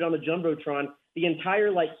they showed it on the Jumbotron, the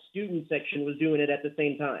entire student section was doing it at the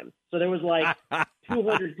same time. So there was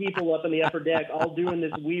 200 people up in the upper deck all doing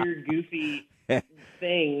this weird, goofy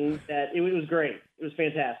thing that it was great. It was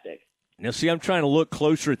fantastic. Now, see, I'm trying to look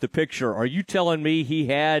closer at the picture. Are you telling me he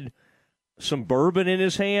had some bourbon in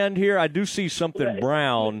his hand here? I do see something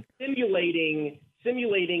brown.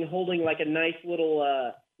 Simulating holding a nice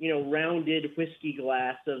little, rounded whiskey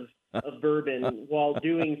glass of bourbon while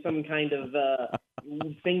doing some kind of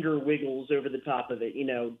finger wiggles over the top of it,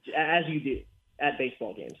 as you do at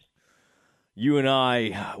baseball games. You and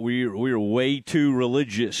I, we're way too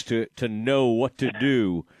religious to know what to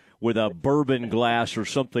do with a bourbon glass or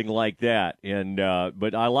something like that. And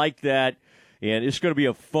but I like that, and it's going to be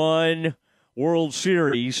a fun World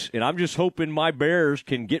Series, and I'm just hoping my Bears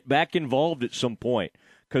can get back involved at some point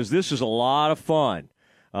because this is a lot of fun.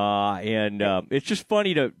 It's just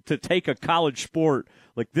funny to take a college sport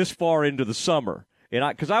like this far into the summer. And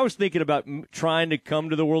because I was thinking about trying to come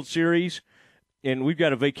to the World Series, and we've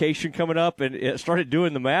got a vacation coming up, and it started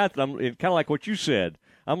doing the math, and kind of like what you said.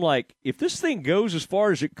 I'm like, if this thing goes as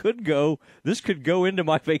far as it could go, this could go into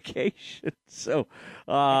my vacation. So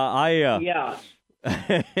yeah.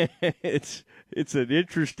 It's an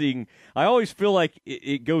interesting – I always feel like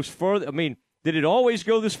it goes further. I mean, did it always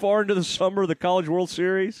go this far into the summer of the College World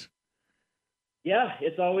Series? Yeah,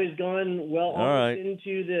 it's always gone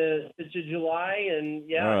into July, and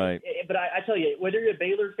yeah. All right. But I tell you, whether you're a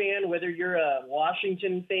Baylor fan, whether you're a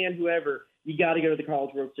Washington fan, whoever, you got to go to the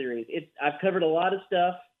College World Series. I've covered a lot of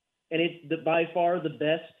stuff, and it's by far the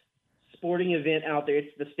best sporting event out there.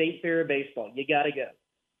 It's the State Fair of baseball. You got to go.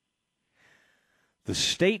 The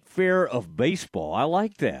State Fair of baseball. I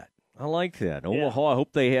like that. Omaha, I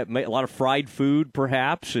hope they have a lot of fried food,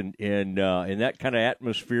 perhaps, and in that kind of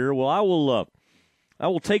atmosphere. Well, I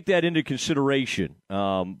will take that into consideration.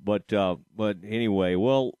 But anyway,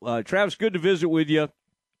 well, Travis, good to visit with you.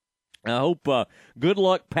 I hope good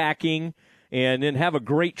luck packing, and then have a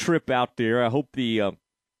great trip out there. I hope the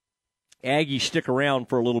Aggies stick around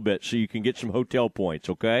for a little bit so you can get some hotel points.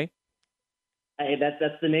 Okay. Hey, that's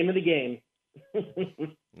the name of the game.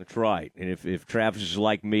 That's right. And if Travis is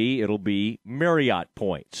like me, it'll be Marriott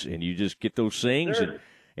points, and you just get those things, sure.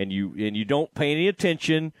 and you don't pay any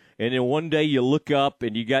attention, and then one day you look up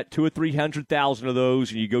and you got 200,000 or 300,000 of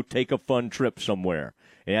those, and you go take a fun trip somewhere.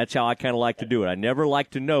 And that's how I kind of like to do it. I never like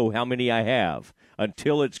to know how many I have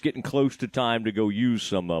until it's getting close to time to go use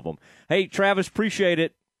some of them. Hey, Travis, appreciate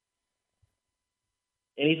it.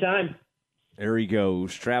 Anytime. There he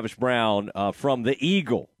goes, Travis Brown from the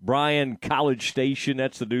Eagle, Bryan College Station.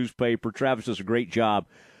 That's the newspaper. Travis does a great job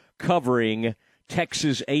covering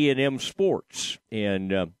Texas A&M sports,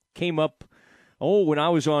 and came up. When I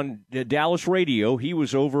was on Dallas radio, he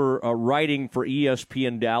was over writing for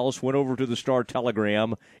ESPN Dallas. Went over to the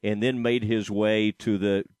Star-Telegram, and then made his way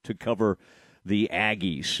to cover the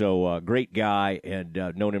Aggies. So great guy, and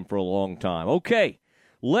known him for a long time. Okay,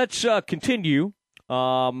 let's continue.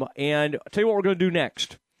 And I'll tell you what we're going to do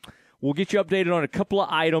next. We'll get you updated on a couple of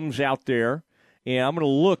items out there, and I'm going to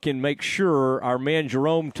look and make sure our man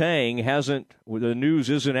Jerome Tang the news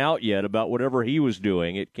isn't out yet about whatever he was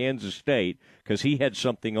doing at Kansas State, because he had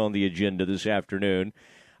something on the agenda this afternoon.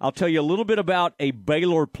 I'll tell you a little bit about a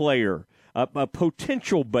Baylor player, a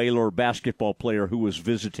potential Baylor basketball player who was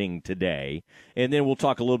visiting today, and then we'll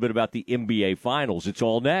talk a little bit about the NBA Finals. It's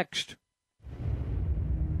all next.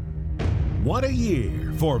 What a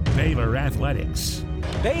year for Baylor athletics.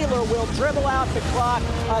 Baylor will dribble out the clock.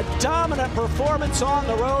 A dominant performance on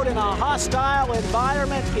the road in a hostile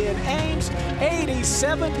environment in Ames.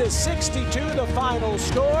 87-62 the final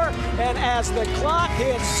score. And as the clock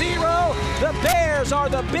hits 0, the Bears are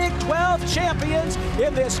the Big 12 champions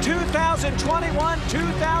in this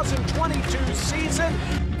 2021-2022 season.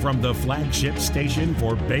 From the flagship station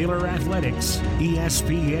for Baylor athletics,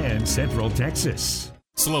 ESPN Central Texas.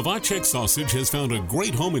 Slovacek Sausage has found a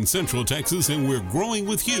great home in Central Texas, and we're growing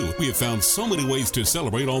with you. We have found so many ways to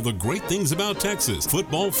celebrate all the great things about Texas.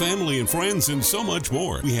 Football, family, and friends, and so much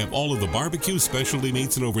more. We have all of the barbecue specialty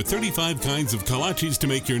meats and over 35 kinds of kolaches to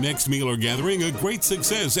make your next meal or gathering a great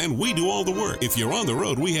success, and we do all the work. If you're on the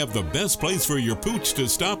road, we have the best place for your pooch to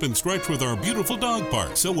stop and stretch with our beautiful dog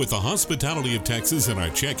park. So with the hospitality of Texas and our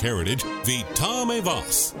Czech heritage, Vítame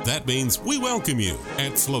vás. That means we welcome you.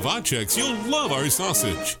 At Slovacek's, you'll love our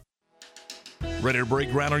sausage. Ready to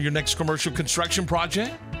break ground on your next commercial construction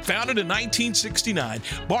project? Founded in 1969,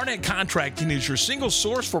 Barnett Contracting is your single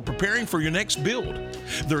source for preparing for your next build.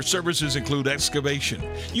 Their services include excavation,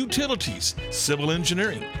 utilities, civil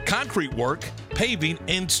engineering, concrete work, paving,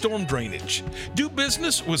 and storm drainage. Do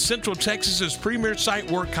business with Central Texas's premier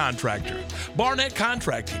site work contractor, Barnett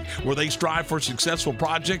Contracting, where they strive for successful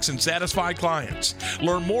projects and satisfied clients.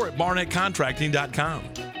 Learn more at barnettcontracting.com.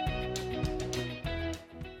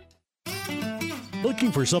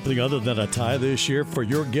 Looking for something other than a tie this year for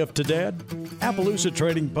your gift to Dad? Appaloosa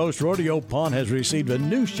Trading Post Rodeo Pawn has received a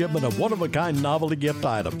new shipment of one-of-a-kind novelty gift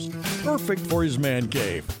items, perfect for his man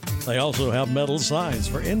cave. They also have metal signs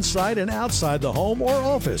for inside and outside the home or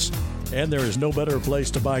office. And there is no better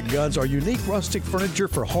place to buy guns or unique rustic furniture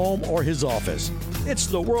for home or his office. It's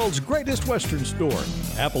the world's greatest Western store.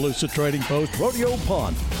 Appaloosa Trading Post Rodeo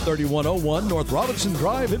Pawn, 3101 North Robinson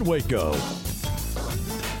Drive in Waco.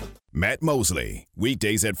 Matt Mosley,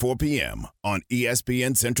 weekdays at 4 p.m. on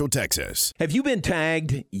ESPN Central Texas. Have you been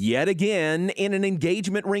tagged yet again in an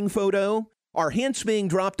engagement ring photo? Are hints being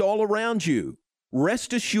dropped all around you?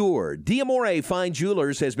 Rest assured, D'Amore Fine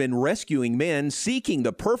Jewelers has been rescuing men seeking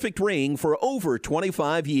the perfect ring for over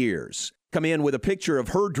 25 years. Come in with a picture of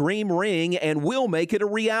her dream ring and we'll make it a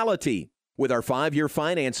reality. With our 5-year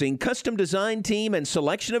financing, custom design team, and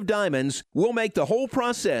selection of diamonds, we'll make the whole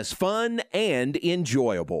process fun and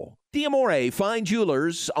enjoyable. D'Amore Fine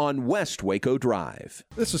Jewelers on West Waco Drive.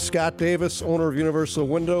 This is Scott Davis, owner of Universal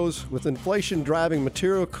Windows. With inflation driving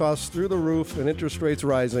material costs through the roof and interest rates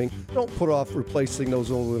rising, don't put off replacing those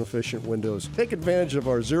old inefficient windows. Take advantage of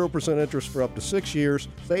our 0% interest for up to 6 years.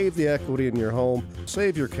 Save the equity in your home.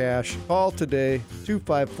 Save your cash. Call today,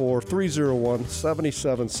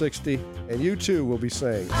 254-301-7760, and you too will be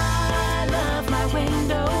saying, I love my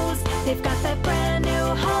windows. They've got that brand new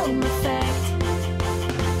home effect.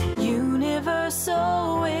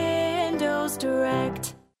 Universal Windows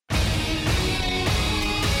Direct.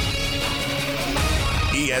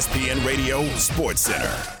 ESPN Radio Sports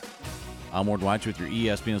Center. I'm Ward White with your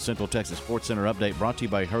ESPN Central Texas Sports Center update, brought to you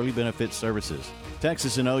by Hurley Benefit Services.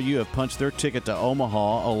 Texas and OU have punched their ticket to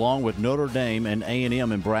Omaha, along with Notre Dame and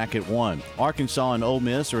A&M in Bracket 1. Arkansas and Ole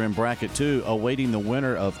Miss are in Bracket 2, awaiting the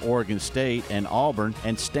winner of Oregon State and Auburn,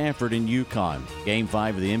 and Stanford and UConn. Game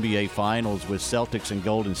 5 of the NBA Finals with Celtics and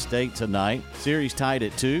Golden State tonight. Series tied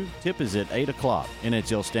at 2. Tip is at 8 o'clock.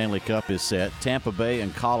 NHL Stanley Cup is set. Tampa Bay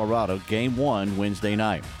and Colorado, Game 1 Wednesday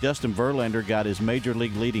night. Justin Verlander got his Major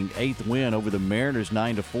League leading 8th win over the Mariners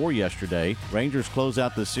 9-4 yesterday. Rangers close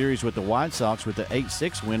out the series with the White Sox with the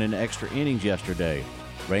 8-6 win in extra innings yesterday.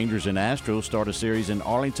 Rangers and Astros start a series in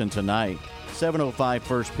Arlington tonight. 7:05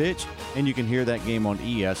 first pitch, and you can hear that game on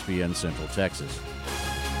ESPN Central Texas.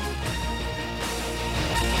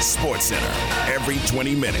 Sports Center, every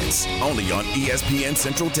 20 minutes, only on ESPN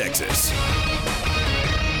Central Texas.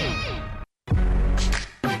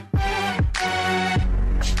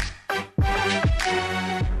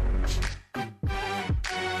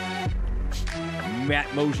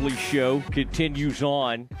 Matt Mosley Show continues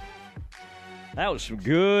on. That was some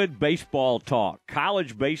good baseball talk.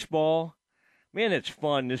 College baseball, man, it's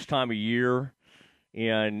fun this time of year,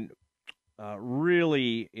 and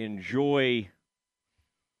really enjoy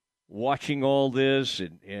watching all this.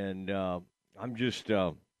 And I'm just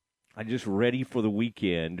ready for the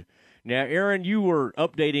weekend. Now, Aaron, you were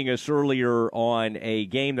updating us earlier on a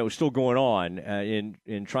game that was still going on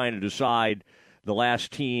in trying to decide the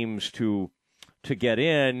last teams to get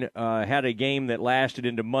in. Had a game that lasted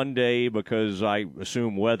into Monday because I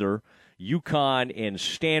assume weather. UConn and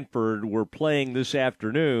Stanford were playing this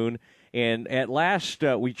afternoon, and at last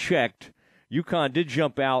we checked, UConn did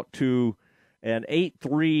jump out to an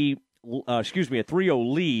 3-0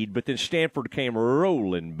 lead, but then Stanford came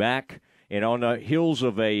rolling back, and on the heels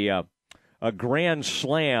of a grand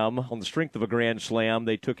slam, on the strength of a grand slam,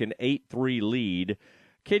 they took an 8-3 lead.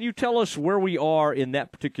 Can you tell us where we are in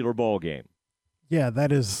that particular ball game? Yeah,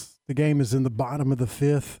 the game is in the bottom of the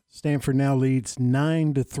 5th. Stanford now leads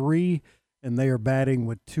 9-3, and they are batting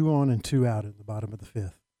with 2 on and 2 out at the bottom of the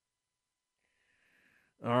 5th.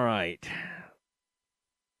 All right.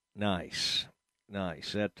 Nice. That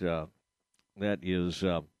is a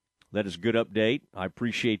good update. I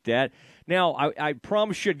appreciate that. Now, I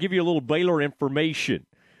promised you I'd give you a little Baylor information.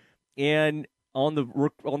 And on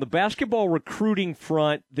the basketball recruiting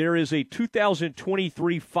front, there is a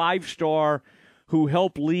 2023 5-star who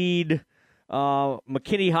helped lead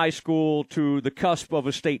McKinney High School to the cusp of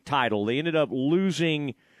a state title. They ended up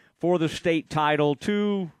losing for the state title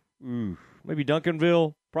to maybe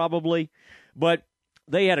Duncanville, probably. But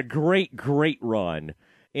they had a great run.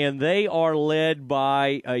 And they are led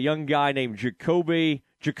by a young guy named Jacoby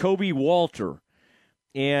Walter.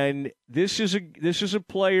 And this is a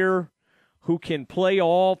player who can play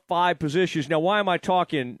all 5 positions. Now, why am I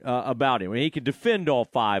talking about him? He can defend all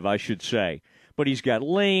 5, I should say. But he's got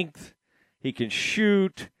length. He can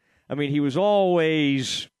shoot. I mean, he was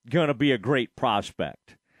always going to be a great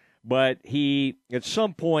prospect. But he, at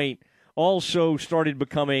some point, also started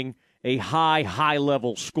becoming a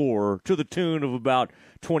high-level scorer to the tune of about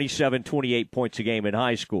 27, 28 points a game in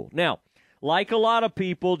high school. Now, like a lot of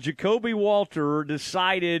people, Jacoby Walter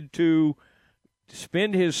decided to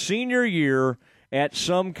spend his senior year at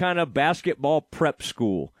some kind of basketball prep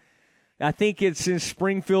school. I think it's in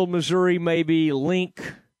Springfield, Missouri, maybe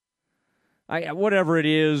Link. Whatever it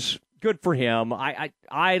is, good for him.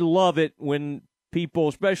 I love it when people,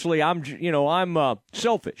 especially I'm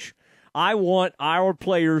selfish. I want our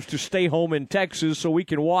players to stay home in Texas so we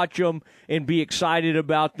can watch them and be excited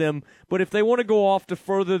about them. But if they want to go off to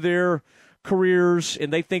further their careers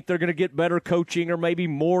and they think they're going to get better coaching or maybe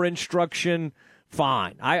more instruction,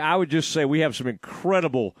 fine. I would just say we have some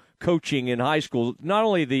incredible coaching in high school. Not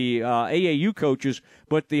only the AAU coaches,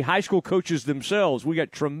 but the high school coaches themselves. We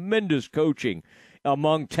got tremendous coaching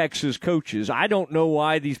among Texas coaches. I don't know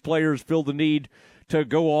why these players feel the need to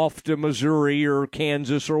go off to Missouri or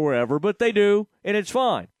Kansas or wherever, but they do, and it's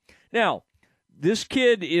fine. Now, this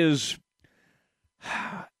kid is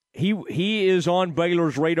he is on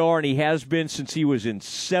Baylor's radar, and he has been since he was in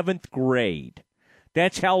 7th grade.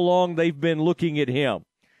 That's how long they've been looking at him.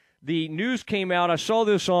 The news came out. I saw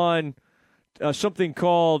this on something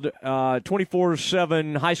called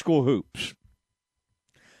 24/7 High School Hoops.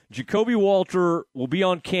 Jacoby Walter will be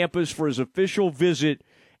on campus for his official visit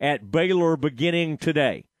at Baylor beginning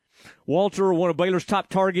today. Walter, one of Baylor's top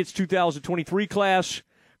targets, 2023 class,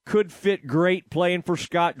 could fit great playing for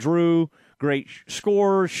Scott Drew. Great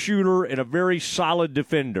scorer, shooter, and a very solid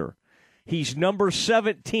defender. He's number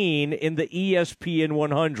 17 in the ESPN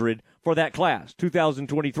 100 for that class,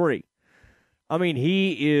 2023. I mean,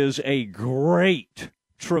 he is a great,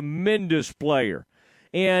 tremendous player.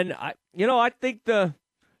 And, I think the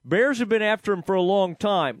Bears have been after him for a long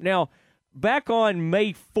time. Now, back on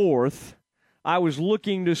May 4th, I was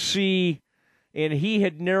looking to see, and he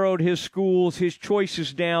had narrowed his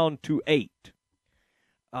choices down to 8.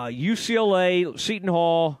 UCLA, Seton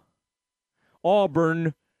Hall,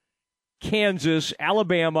 Auburn, Kansas,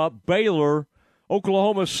 Alabama, Baylor,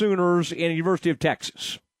 Oklahoma Sooners, and University of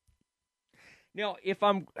Texas. Now,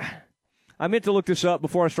 I meant to look this up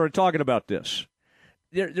before I started talking about this.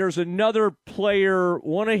 There's another player,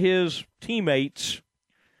 one of his teammates,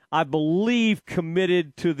 I believe,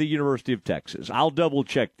 committed to the University of Texas. I'll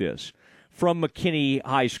double-check this, from McKinney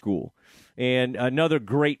High School. And another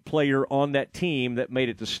great player on that team that made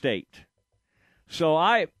it to state. So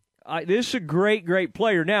this is a great, great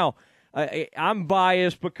player. Now, I'm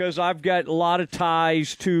biased because I've got a lot of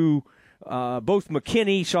ties to both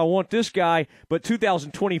McKinney, so I want this guy. But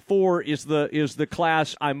 2024 is the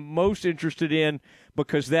class I'm most interested in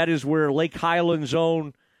because that is where Lake Highlands'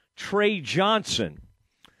 own Trey Johnson.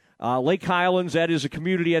 Lake Highlands, that is a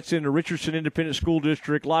community that's in the Richardson Independent School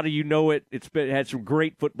District. A lot of you know it. It had some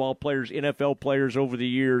great football players, NFL players over the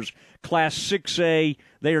years. Class 6A,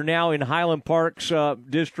 they are now in Highland Park's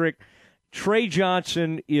district. Trey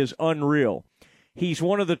Johnson is unreal. He's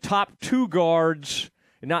one of the top 2 guards.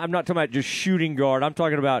 And I'm not talking about just shooting guard. I'm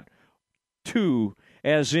talking about 2,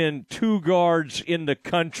 as in 2 guards in the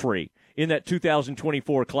country in that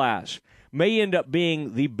 2024 class. May end up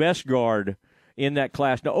being the best guard in that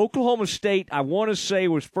class. Now, Oklahoma State, I want to say,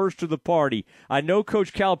 was first to the party. I know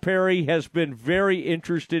Coach Calipari has been very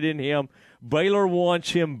interested in him. Baylor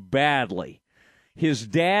wants him badly. His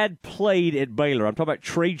dad played at Baylor. I'm talking about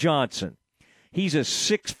Trey Johnson. He's a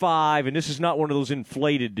 6'5", and this is not one of those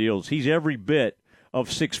inflated deals. He's every bit of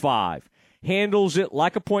 6'5". Handles it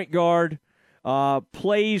like a point guard.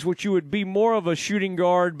 Plays what you would be more of a shooting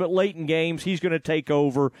guard, but late in games, he's going to take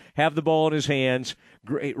over, have the ball in his hands.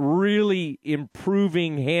 Great, really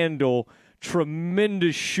improving handle,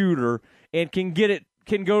 tremendous shooter, and can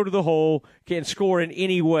go to the hole, can score in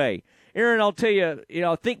any way. Aaron, I'll tell you,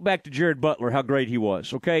 think back to Jared Butler, how great he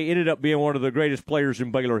was, okay? Ended up being one of the greatest players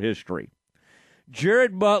in Baylor history.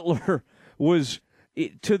 Jared Butler was,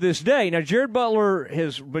 to this day, now Jared Butler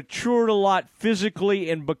has matured a lot physically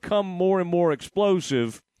and become more and more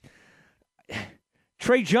explosive.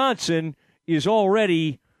 Trey Johnson is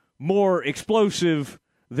already more explosive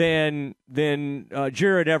than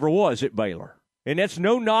Jared ever was at Baylor. And that's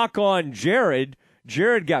no knock on Jared.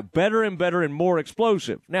 Jared got better and better and more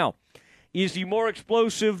explosive. Now, is he more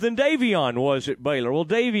explosive than Davion was at Baylor? Well,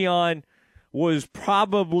 Davion was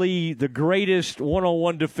probably the greatest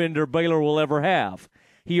one-on-one defender Baylor will ever have.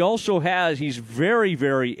 He's very,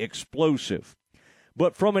 very explosive.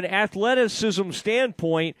 But from an athleticism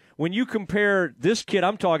standpoint, when you compare this kid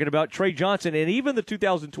I'm talking about, Trey Johnson, and even the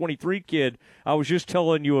 2023 kid I was just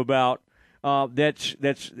telling you about that's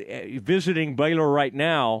visiting Baylor right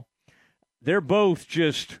now, they're both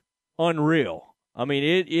just unreal. I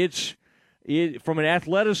mean, it's from an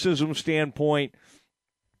athleticism standpoint,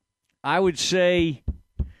 I would say,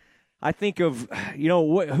 I think of,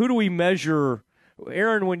 who do we measure?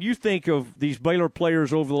 Aaron, when you think of these Baylor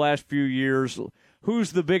players over the last few years,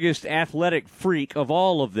 who's the biggest athletic freak of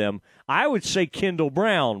all of them? I would say Kendall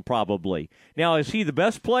Brown, probably. Now, is he the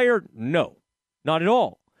best player? No, not at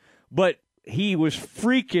all. But he was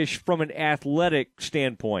freakish from an athletic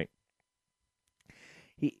standpoint.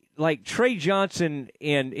 Like Trey Johnson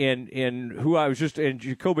and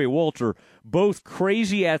Jacoby Walter, both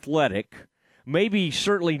crazy athletic, maybe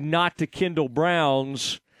certainly not to Kendall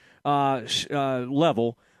Brown's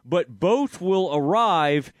level, but both will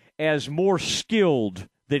arrive as more skilled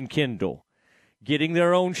than Kendall. getting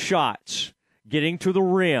their own shots, getting to the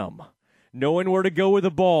rim, knowing where to go with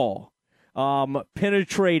the ball,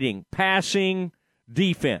 penetrating, passing,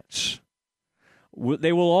 defense.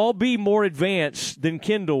 They will all be more advanced than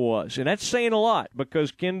Kendall was. And that's saying a lot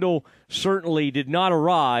because Kendall certainly did not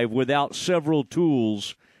arrive without several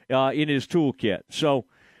tools in his toolkit. So,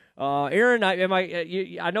 Aaron,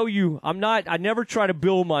 I know you. I never try to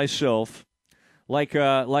bill myself like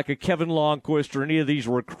a Kevin Longquist or any of these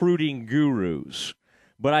recruiting gurus,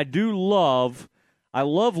 but I love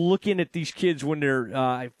looking at these kids when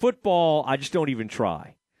they're football. I just don't even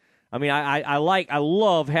try. I mean, I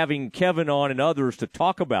love having Kevin on and others to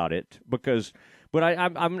talk about it but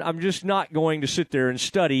I'm just not going to sit there and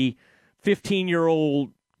study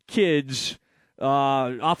 15-year-old kids.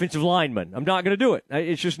 Offensive linemen. I'm not going to do it.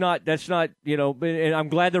 It's just not, that's not, and I'm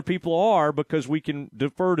glad there people are because we can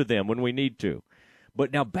defer to them when we need to.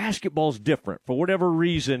 But now basketball's different. For whatever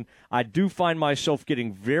reason, I do find myself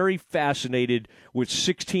getting very fascinated with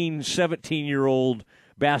 16, 17-year-old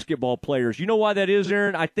basketball players. You know why that is,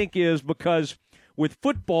 Aaron? I think is because with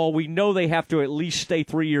football, we know they have to at least stay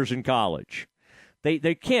 3 years in college.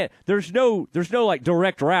 They can't. There's no like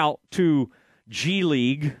direct route to G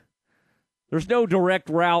League. There's no direct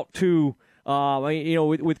route to,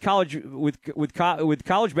 with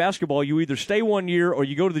college basketball, you either stay 1 year or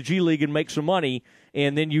you go to the G League and make some money,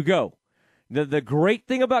 and then you go. The great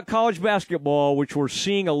thing about college basketball, which we're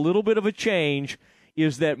seeing a little bit of a change,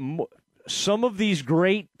 is that some of these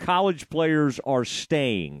great college players are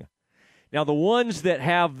staying. Now, the ones that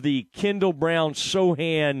have the Kendall Brown,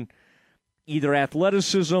 Sohan, either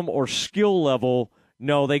athleticism or skill level,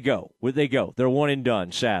 no, they go. They're one and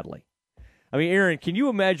done, sadly. I mean, Aaron, can you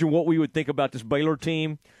imagine what we would think about this Baylor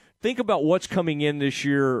team? Think about what's coming in this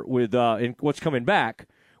year with and what's coming back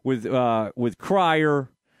with Cryer,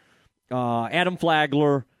 Adam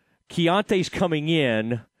Flagler, Keontae's coming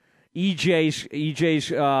in,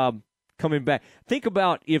 EJ's coming back. Think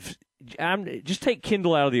about just take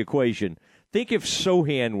Kendall out of the equation. Think if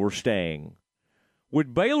Sohan were staying.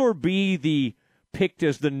 Would Baylor be picked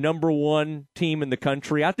as the number one team in the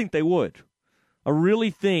country? I think they would. I really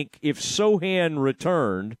think if Sohan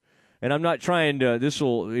returned, and I'm not trying to, this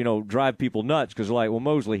will, drive people nuts because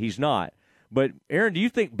Mosley, he's not. But, Aaron, do you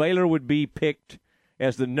think Baylor would be picked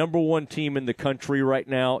as the number one team in the country right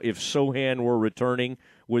now if Sohan were returning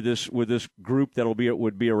with this group that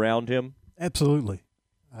would be around him? Absolutely.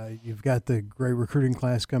 You've got the great recruiting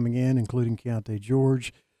class coming in, including Keontae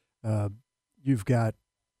George. You've got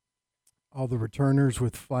all the returners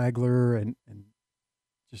with Flagler and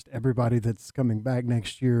just everybody that's coming back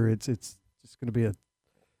next year. It's just going to be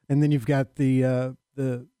and then you've got the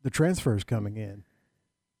transfers coming in.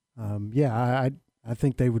 I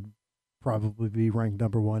think they would probably be ranked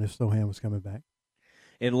number one if Sohan was coming back.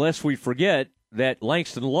 Unless we forget that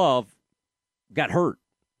Langston Love got hurt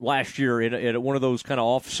last year in one of those kind of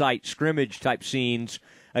off-site scrimmage type scenes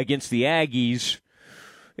against the Aggies,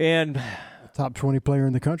 and a top 20 player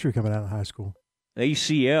in the country coming out of high school.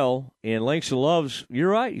 ACL, and Langston Love's, you're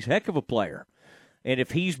right, he's a heck of a player. And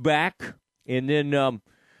if he's back, and then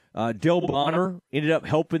Del Bonner ended up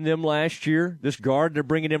helping them last year, this guard they're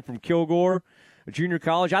bringing in from Kilgore, a junior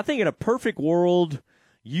college, I think in a perfect world,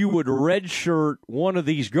 you would redshirt one of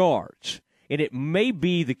these guards. And it may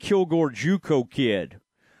be the Kilgore JUCO kid.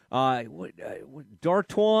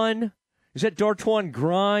 Dartwan? Is that Dartwan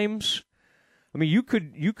Grimes? I mean, you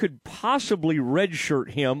could possibly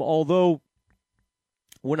redshirt him, although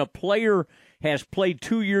when a player has played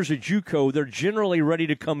 2 years at JUCO, they're generally ready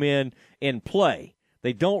to come in and play.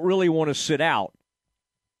 They don't really want to sit out.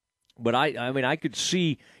 But I could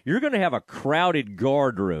see you're going to have a crowded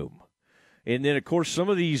guard room, and then of course some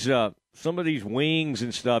of these wings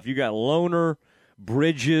and stuff. You got Loner,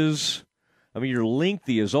 Bridges. I mean, you're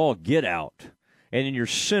lengthy as all get out, and in your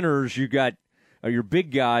centers you got your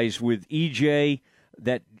big guys with EJ,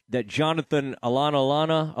 that Jonathan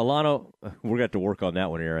Alana. We're going to have to work on that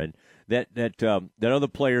one, Aaron. That other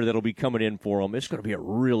player that'll be coming in for them. It's going to be a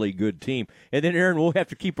really good team. And then, Aaron, we'll have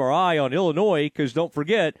to keep our eye on Illinois because don't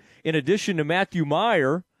forget, in addition to Matthew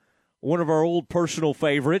Meyer, one of our old personal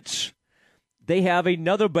favorites, they have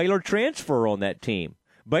another Baylor transfer on that team.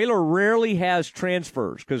 Baylor rarely has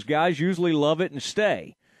transfers because guys usually love it and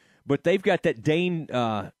stay. But they've got that Dane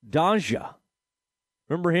Danja.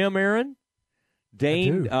 Remember him, Aaron?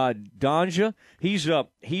 Dane Danja.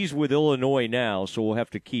 He's with Illinois now, so we'll have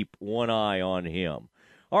to keep one eye on him.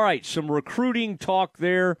 All right, some recruiting talk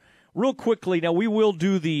there. Real quickly, now we will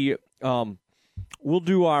do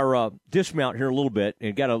our dismount here a little bit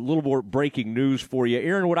and got a little more breaking news for you.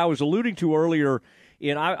 Aaron, what I was alluding to earlier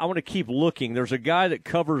and I want to keep looking. There's a guy that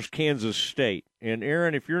covers Kansas State. And,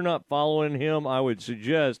 Aaron, if you're not following him, I would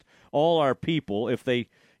suggest all our people, if they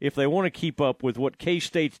want to keep up with what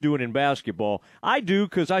K-State's doing in basketball, I do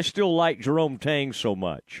because I still like Jerome Tang so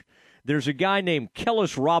much. There's a guy named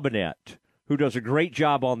Kellis Robinette who does a great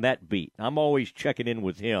job on that beat. I'm always checking in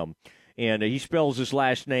with him. And he spells his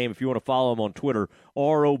last name, if you want to follow him on Twitter,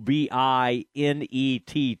 Robinett.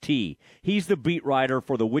 He's the beat writer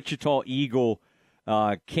for the Wichita Eagle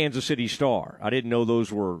Kansas City Star. I didn't know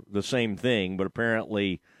those were the same thing, but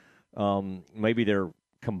apparently maybe they're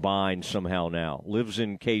combined somehow now. Lives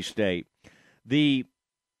in K-State. A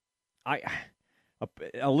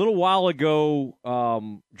little while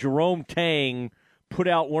ago, Jerome Tang put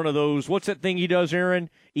out one of those, what's that thing he does, Aaron?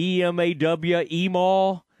 EMAW,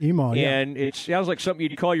 EMAW? EMAW, yeah. And it sounds like something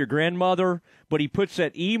you'd call your grandmother, but he puts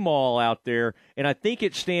that EMAW out there, and I think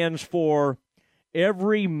it stands for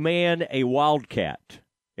Every Man a Wildcat.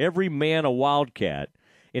 Every Man a Wildcat.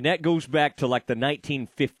 And that goes back to like the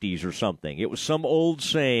 1950s or something. It was some old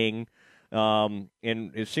saying, and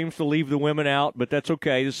it seems to leave the women out, but that's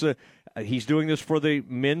okay. He's doing this for the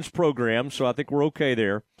men's program, so I think we're okay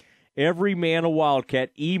there. Every Man a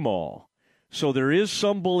Wildcat, EMAW. So there is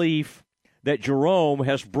some belief that Jerome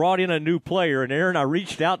has brought in a new player. And, Aaron, I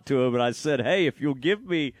reached out to him and I said, hey, if you'll give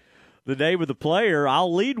me the name of the player,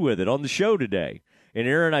 I'll lead with it on the show today. And,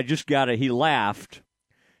 Aaron, I just got it. He laughed.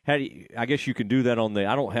 I guess you can do that on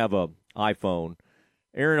I don't have an iPhone.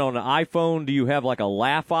 Aaron, on the iPhone, do you have like a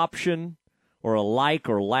laugh option or a like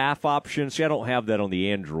or laugh option? See, I don't have that on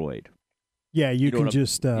the Android. Yeah, you can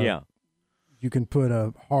just you can put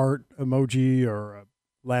a heart emoji or a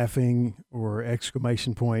laughing or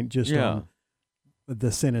exclamation point just on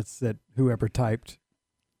the sentence that whoever typed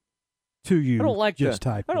to you. I don't like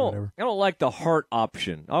type or whatever. I don't like the heart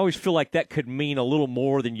option. I always feel like that could mean a little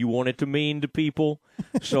more than you want it to mean to people.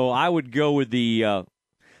 So I would go with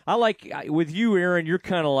with you, Aaron, you're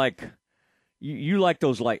kind of like, you like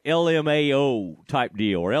those like LMAO type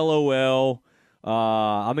deal or LOL.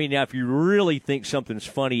 I mean, now if you really think something's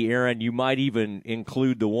funny, Aaron, you might even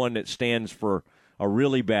include the one that stands for a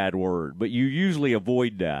really bad word, but you usually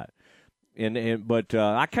avoid that. But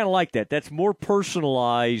I kind of like that. That's more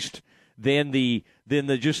personalized than the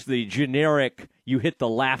generic. You hit the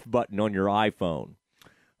laugh button on your iPhone.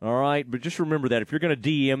 All right, but just remember that if you're going to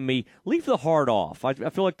DM me, leave the heart off. I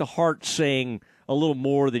feel like the heart's saying a little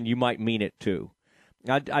more than you might mean it to.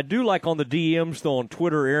 I do like on the DMs though on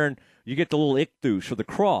Twitter, Aaron. You get the little ichthus or the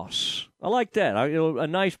cross. I like that. A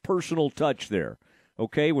nice personal touch there.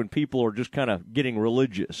 Okay, when people are just kind of getting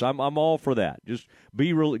religious, I'm all for that. Just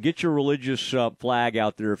get your religious flag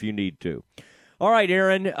out there if you need to. All right,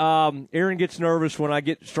 Aaron. Aaron gets nervous when I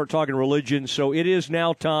start talking religion, so it is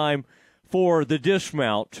now time for the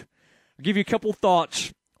dismount. I'll give you a couple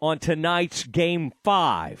thoughts on tonight's Game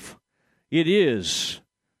 5. It is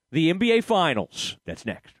the NBA Finals. That's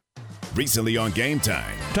next. Recently on Game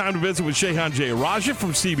Time. Time to visit with Shehan Jayaraja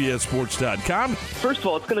from CBSSports.com. First of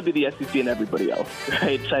all, it's going to be the SEC and everybody else,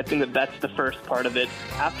 right? So I think that's the first part of it.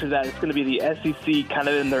 After that, it's going to be the SEC kind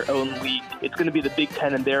of in their own league. It's going to be the Big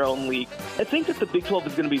Ten in their own league. I think that the Big 12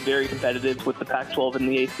 is going to be very competitive with the Pac-12 and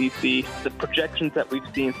the ACC. The projections that we've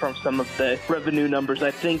seen from some of the revenue numbers,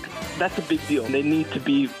 I think that's a big deal. They need to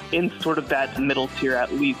be in sort of that middle tier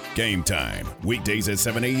at least. Game Time, weekdays at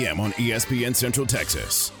 7 a.m. on ESPN Central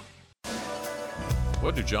Texas.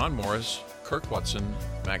 What do John Morris, Kirk Watson,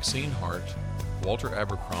 Maxine Hart, Walter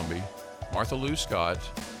Abercrombie, Martha Lou Scott,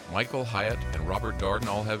 Michael Hyatt, and Robert Darden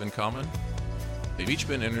all have in common? They've each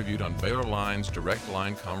been interviewed on Baylor Line's Direct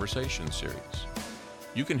Line Conversation series.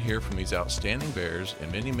 You can hear from these outstanding Bears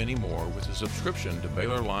and many, many more with a subscription to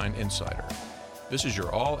Baylor Line Insider. This is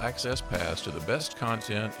your all-access pass to the best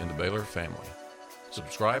content in the Baylor family.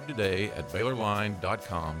 Subscribe today at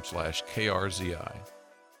BaylorLine.com/KRZI.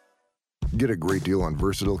 Get a great deal on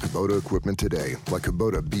versatile Kubota equipment today, like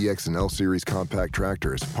Kubota BX and L Series compact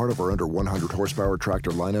tractors, part of our under 100 horsepower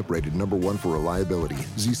tractor lineup rated #1 for reliability,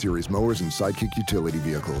 Z Series mowers, and Sidekick utility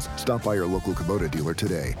vehicles. Stop by your local Kubota dealer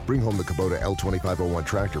today. Bring home the Kubota L2501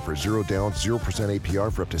 tractor for 0 down, 0% APR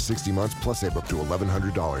for up to 60 months, plus save up to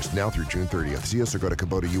 $1,100 now through June 30th. See us or go to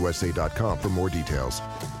KubotaUSA.com for more details.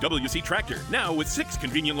 WC Tractor, now with 6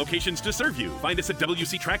 convenient locations to serve you. Find us at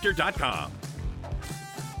WCTractor.com.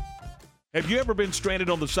 Have you ever been stranded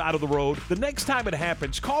on the side of the road? The next time it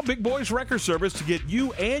happens, call Big Boys Wrecker Service to get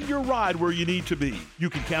you and your ride where you need to be. You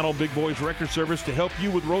can count on Big Boys Wrecker Service to help you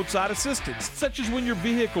with roadside assistance, such as when your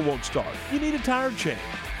vehicle won't start, you need a tire change,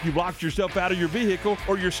 you locked yourself out of your vehicle,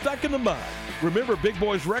 or you're stuck in the mud. Remember, Big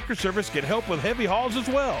Boys Record Service can help with heavy hauls as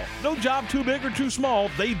well. No job too big or too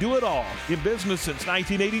small, they do it all. In business since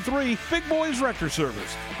 1983, Big Boys Record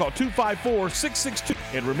Service. Call 254-662.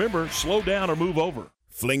 And remember, slow down or move over.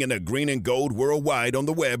 Flinging the green and gold worldwide on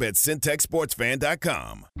the web at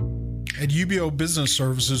syntechsportsfan.com. At UBO Business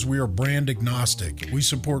Services, we are brand agnostic. We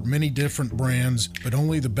support many different brands, but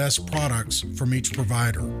only the best products from each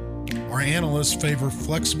provider. Our analysts favor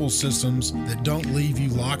flexible systems that don't leave you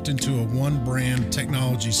locked into a one-brand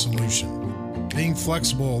technology solution. Being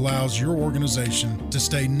flexible allows your organization to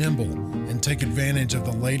stay nimble and take advantage of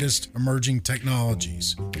the latest emerging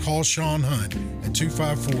technologies. Call Sean Hunt at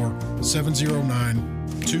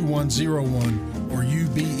 254-709-2101 or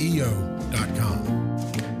ubeo.com.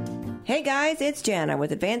 Hey guys, it's Jana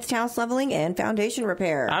with Advanced House Leveling and Foundation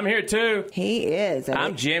Repair. I'm here too. He is.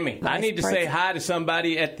 I'm Jimmy. I need to say hi to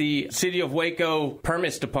somebody at the City of Waco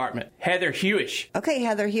Permits Department, Heather Hewish. Okay,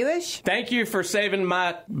 Heather Hewish. Thank you for saving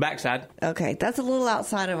my backside. Okay, that's a little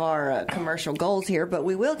outside of our commercial goals here, but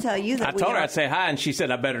we will tell you that I told her I'd say hi, and she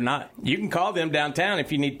said I better not. You can call them downtown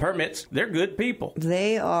if you need permits. They're good people.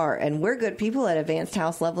 They are, and we're good people at Advanced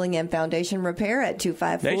House Leveling and Foundation Repair at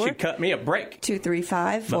 254. They should cut me a break.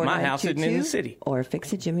 235-4922. But my house isn't in the city. Or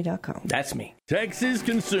fixitjimmy.com. That's me. Texas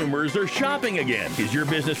consumers are shopping again. Is your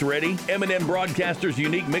business ready? M&M Broadcasters'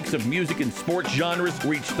 unique mix of music and sports genres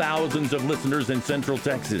reach thousands of listeners in Central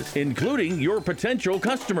Texas, including your potential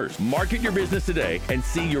customers. Market your business today and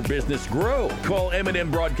see your business grow. Call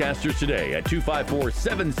M&M Broadcasters today at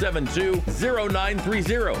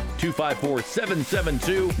 254-772-0930.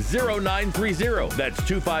 254-772-0930. That's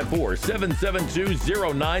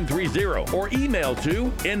 254-772-0930. Or email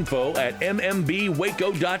to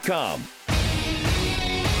info@mmbwaco.com.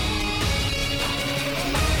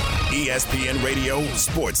 ESPN Radio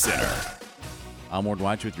Sports Center. I'm Ward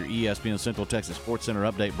White with your ESPN Central Texas Sports Center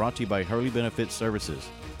update brought to you by Hurley Benefit Services.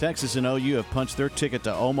 Texas and OU have punched their ticket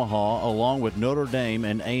to Omaha along with Notre Dame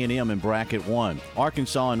and A&M in Bracket 1.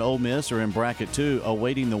 Arkansas and Ole Miss are in Bracket 2,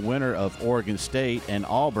 awaiting the winner of Oregon State and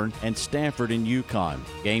Auburn and Stanford and UConn.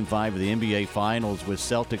 Game 5 of the NBA Finals with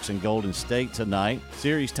Celtics and Golden State tonight.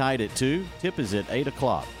 Series tied at 2. Tip is at 8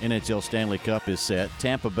 o'clock. NHL Stanley Cup is set.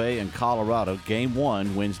 Tampa Bay and Colorado, Game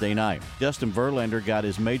 1 Wednesday night. Justin Verlander got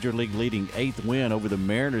his Major League leading 8th win over the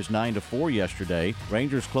Mariners 9-4 yesterday.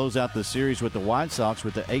 Rangers close out the series with the White Sox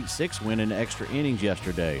with the 8-6 win in extra innings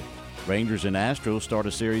yesterday. Rangers and Astros start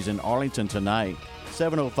a series in Arlington tonight.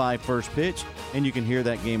 7:05 first pitch, and you can hear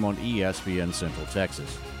that game on ESPN Central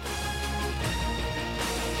Texas.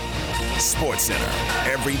 Sports Center,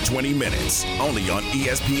 every 20 minutes, only on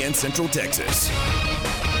ESPN Central Texas.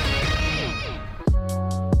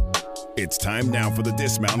 It's time now for the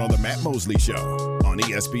dismount on the Matt Mosley Show on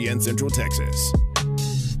ESPN Central Texas.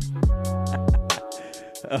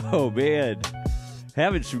 Oh, man.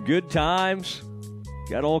 Having some good times.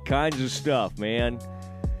 Got all kinds of stuff, man.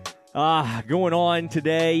 Going on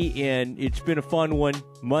today, and it's been a fun one.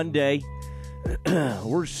 Monday.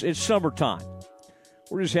 It's summertime.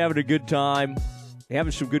 We're just having a good time,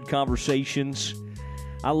 having some good conversations.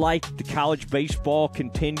 I like the college baseball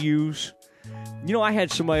continues. You know, I had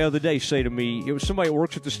somebody the other day say to me, it was somebody that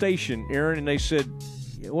works at the station, Aaron, and they said,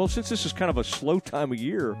 well, since this is kind of a slow time of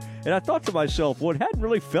year, and I thought to myself, well, it hadn't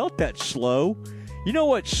really felt that slow. You know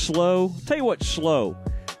what's slow? I'll tell you what's slow.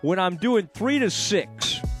 When I'm doing 3 to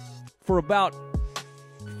 6 for about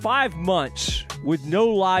 5 months with no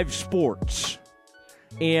live sports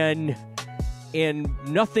and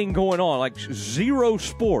nothing going on, like zero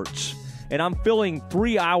sports, and I'm filling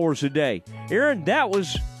 3 hours a day. Aaron, that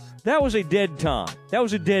was a dead time. That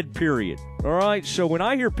was a dead period. All right? So when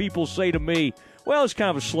I hear people say to me, well, it's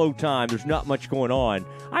kind of a slow time, there's not much going on,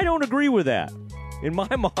 I don't agree with that. In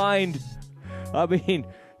my mind, I mean,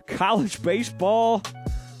 college baseball,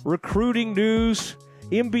 recruiting news,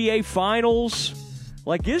 NBA finals,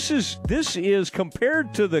 like this is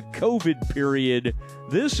compared to the COVID period,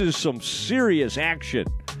 this is some serious action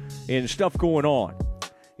and stuff going on.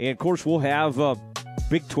 And of course, we'll have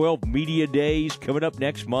Big 12 Media Days coming up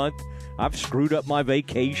next month. I've screwed up my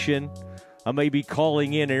vacation. I may be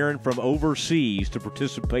calling in Aaron from overseas to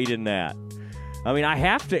participate in that. I mean, I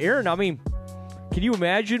have to, Aaron, can you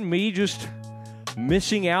imagine me just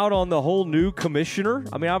missing out on the whole new commissioner?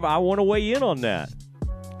 I mean, I want to weigh in on that.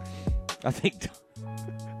 I think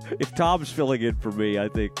if Tom's filling in for me, I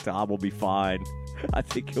think Tom will be fine. I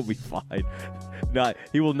think he'll be fine.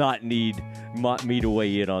 He will not need me to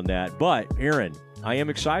weigh in on that. But, Aaron, I am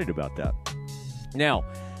excited about that. Now,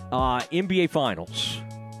 NBA Finals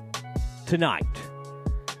tonight.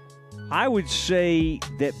 I would say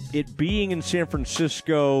that it being in San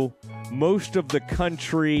Francisco, most of the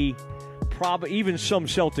country even some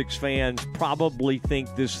Celtics fans probably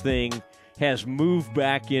think this thing has moved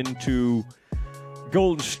back into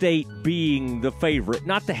Golden State being the favorite.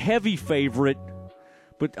 Not the heavy favorite,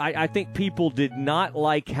 but I think people did not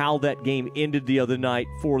like how that game ended the other night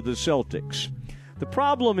for the Celtics. The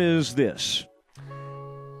problem is this.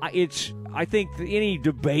 I think any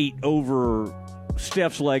debate over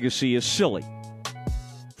Steph's legacy is silly.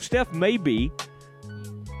 Steph may be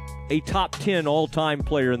a top 10 all-time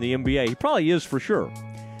player in the NBA. He probably is for sure.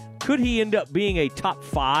 Could he end up being a top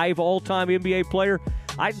 5 all-time NBA player?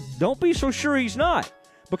 I don't be so sure he's not.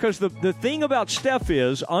 Because the thing about Steph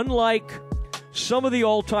is, unlike some of the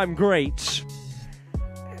all-time greats,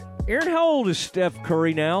 Aaron, how old is Steph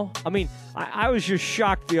Curry now? I mean, I was just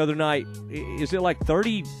shocked the other night. Is it like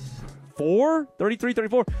 34? 33,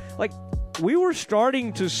 34? Like, we were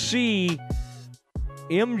starting to see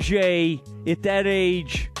MJ at that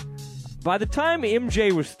age. By the time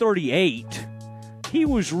MJ was 38, he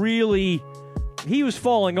was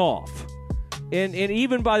falling off. And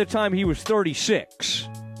even by the time he was 36,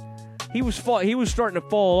 he was starting to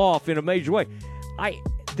fall off in a major way.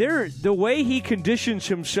 The way he conditions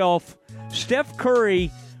himself, Steph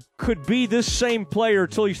Curry could be this same player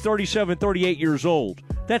till he's 37, 38 years old.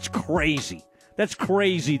 That's crazy. That's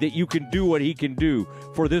crazy that you can do what he can do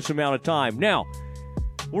for this amount of time. Now,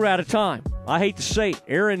 we're out of time. I hate to say it.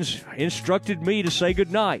 Aaron's instructed me to say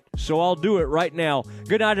goodnight, so I'll do it right now.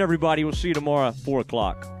 Good night, everybody. We'll see you tomorrow at 4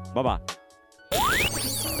 o'clock. Bye-bye.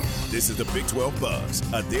 This is the Big 12 Buzz,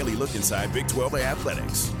 a daily look inside Big 12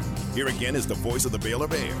 athletics. Here again is the voice of the Baylor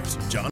Bears, John